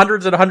Computer is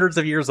hundreds and hundreds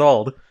of years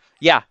old.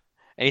 Yeah.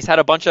 And he's had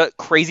a bunch of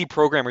crazy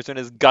programmers in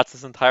his guts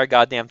this entire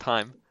goddamn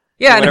time.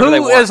 Yeah, and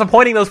who is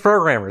appointing those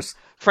programmers?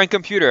 Friend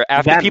Computer,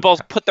 after people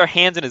put their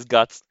hands in his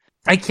guts.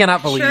 I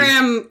cannot believe. Sure,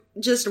 I'm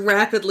just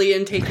rapidly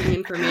intaking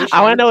information.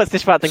 I want to know what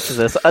Stitchbot thinks of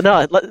this. No,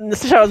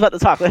 Stitchbot was about to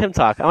talk. Let him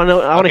talk. I want to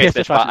know. I want to hear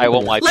Stitchbot. I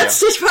won't wipe you. Let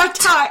Stitchbot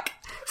talk!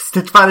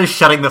 Stitchbot is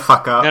shutting the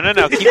fuck up.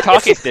 No. Keep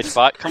talking,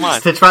 Stitchbot. Come on.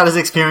 Stitchbot is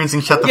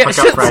experiencing shut the fuck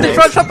up Fridays.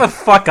 Stitchbot, shut the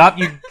fuck up,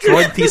 you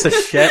droid piece of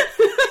shit.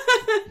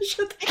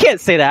 You can't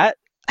say that.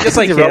 Yes,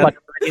 I can.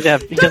 He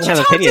doesn't have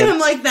talk opinions. to him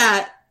like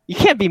that. You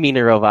can't be mean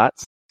to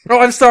robots. Oh,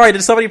 I'm sorry.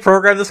 Did somebody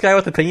program this guy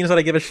with opinions that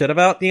I give a shit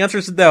about? The answer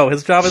is no.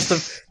 His job is to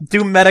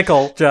do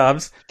medical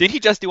jobs. Did he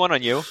just do one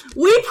on you?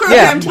 We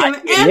programmed him,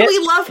 and we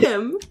love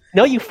him.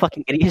 No, you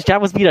fucking idiot. His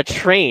job was to be a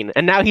train,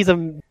 and now he's a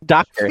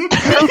doctor. He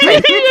doesn't be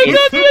a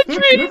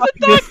train, he's a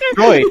doctor!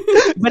 Destroyed.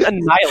 He's been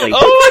annihilated.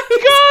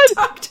 Oh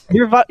my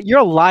god! You're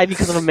alive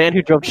because of a man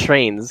who drove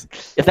trains.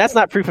 If that's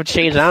not proof of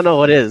change, I don't know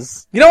what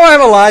is. You know why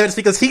I'm alive? It's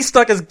because he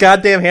stuck his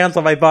goddamn hands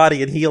on my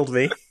body and healed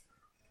me.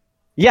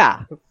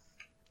 Yeah.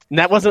 And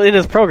that wasn't in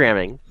his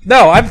programming.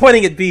 No, I'm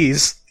pointing at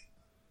bees.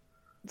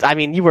 I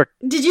mean, you were...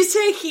 Did you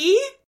say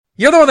he?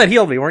 You're the one that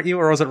healed me, weren't you?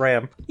 Or was it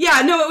Ram?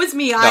 Yeah, no, it was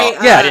me. I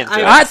didn't do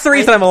it. That's the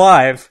reason I'm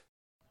alive.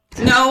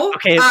 No.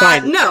 Okay,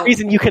 fine. No. The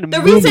reason you can The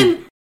move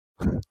reason...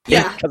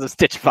 Yeah. Because of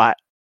Stitchbot.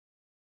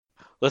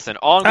 Listen,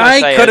 all I'm gonna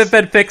say I could have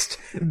been fixed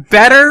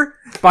better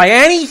by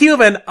any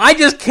human. I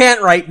just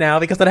can't right now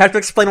because I'd have to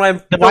explain why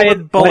I'm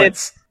with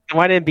bullets.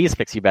 Why didn't bees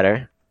fix you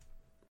better?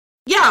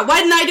 Yeah, why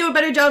didn't I do a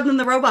better job than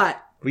the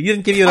robot? Well, you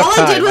didn't give you enough All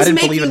time. I did was didn't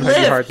make believe you in live.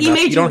 you hard He enough.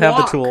 made You don't you have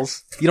the walk.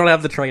 tools. You don't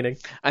have the training.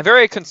 I'm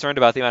very concerned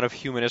about the amount of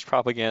humanist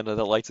propaganda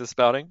that Lights is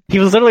spouting. He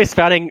was literally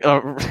spouting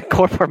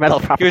corporate metal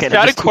He propaganda. was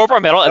spouting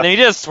corporate metal, and then he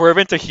just swerve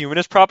into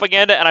humanist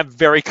propaganda, and I'm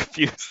very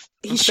confused.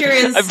 He sure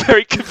is. I'm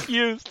very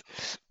confused.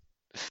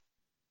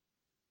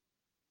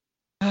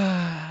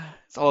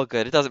 It's all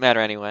good. It doesn't matter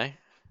anyway.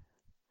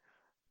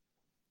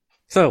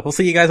 So, we'll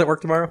see you guys at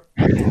work tomorrow?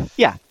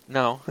 Yeah.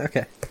 No.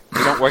 Okay.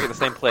 We don't work at the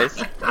same place.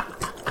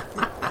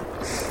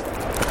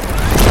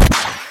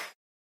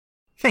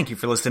 Thank you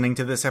for listening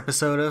to this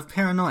episode of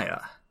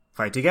Paranoia.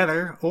 Fight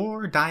together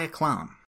or die a clone.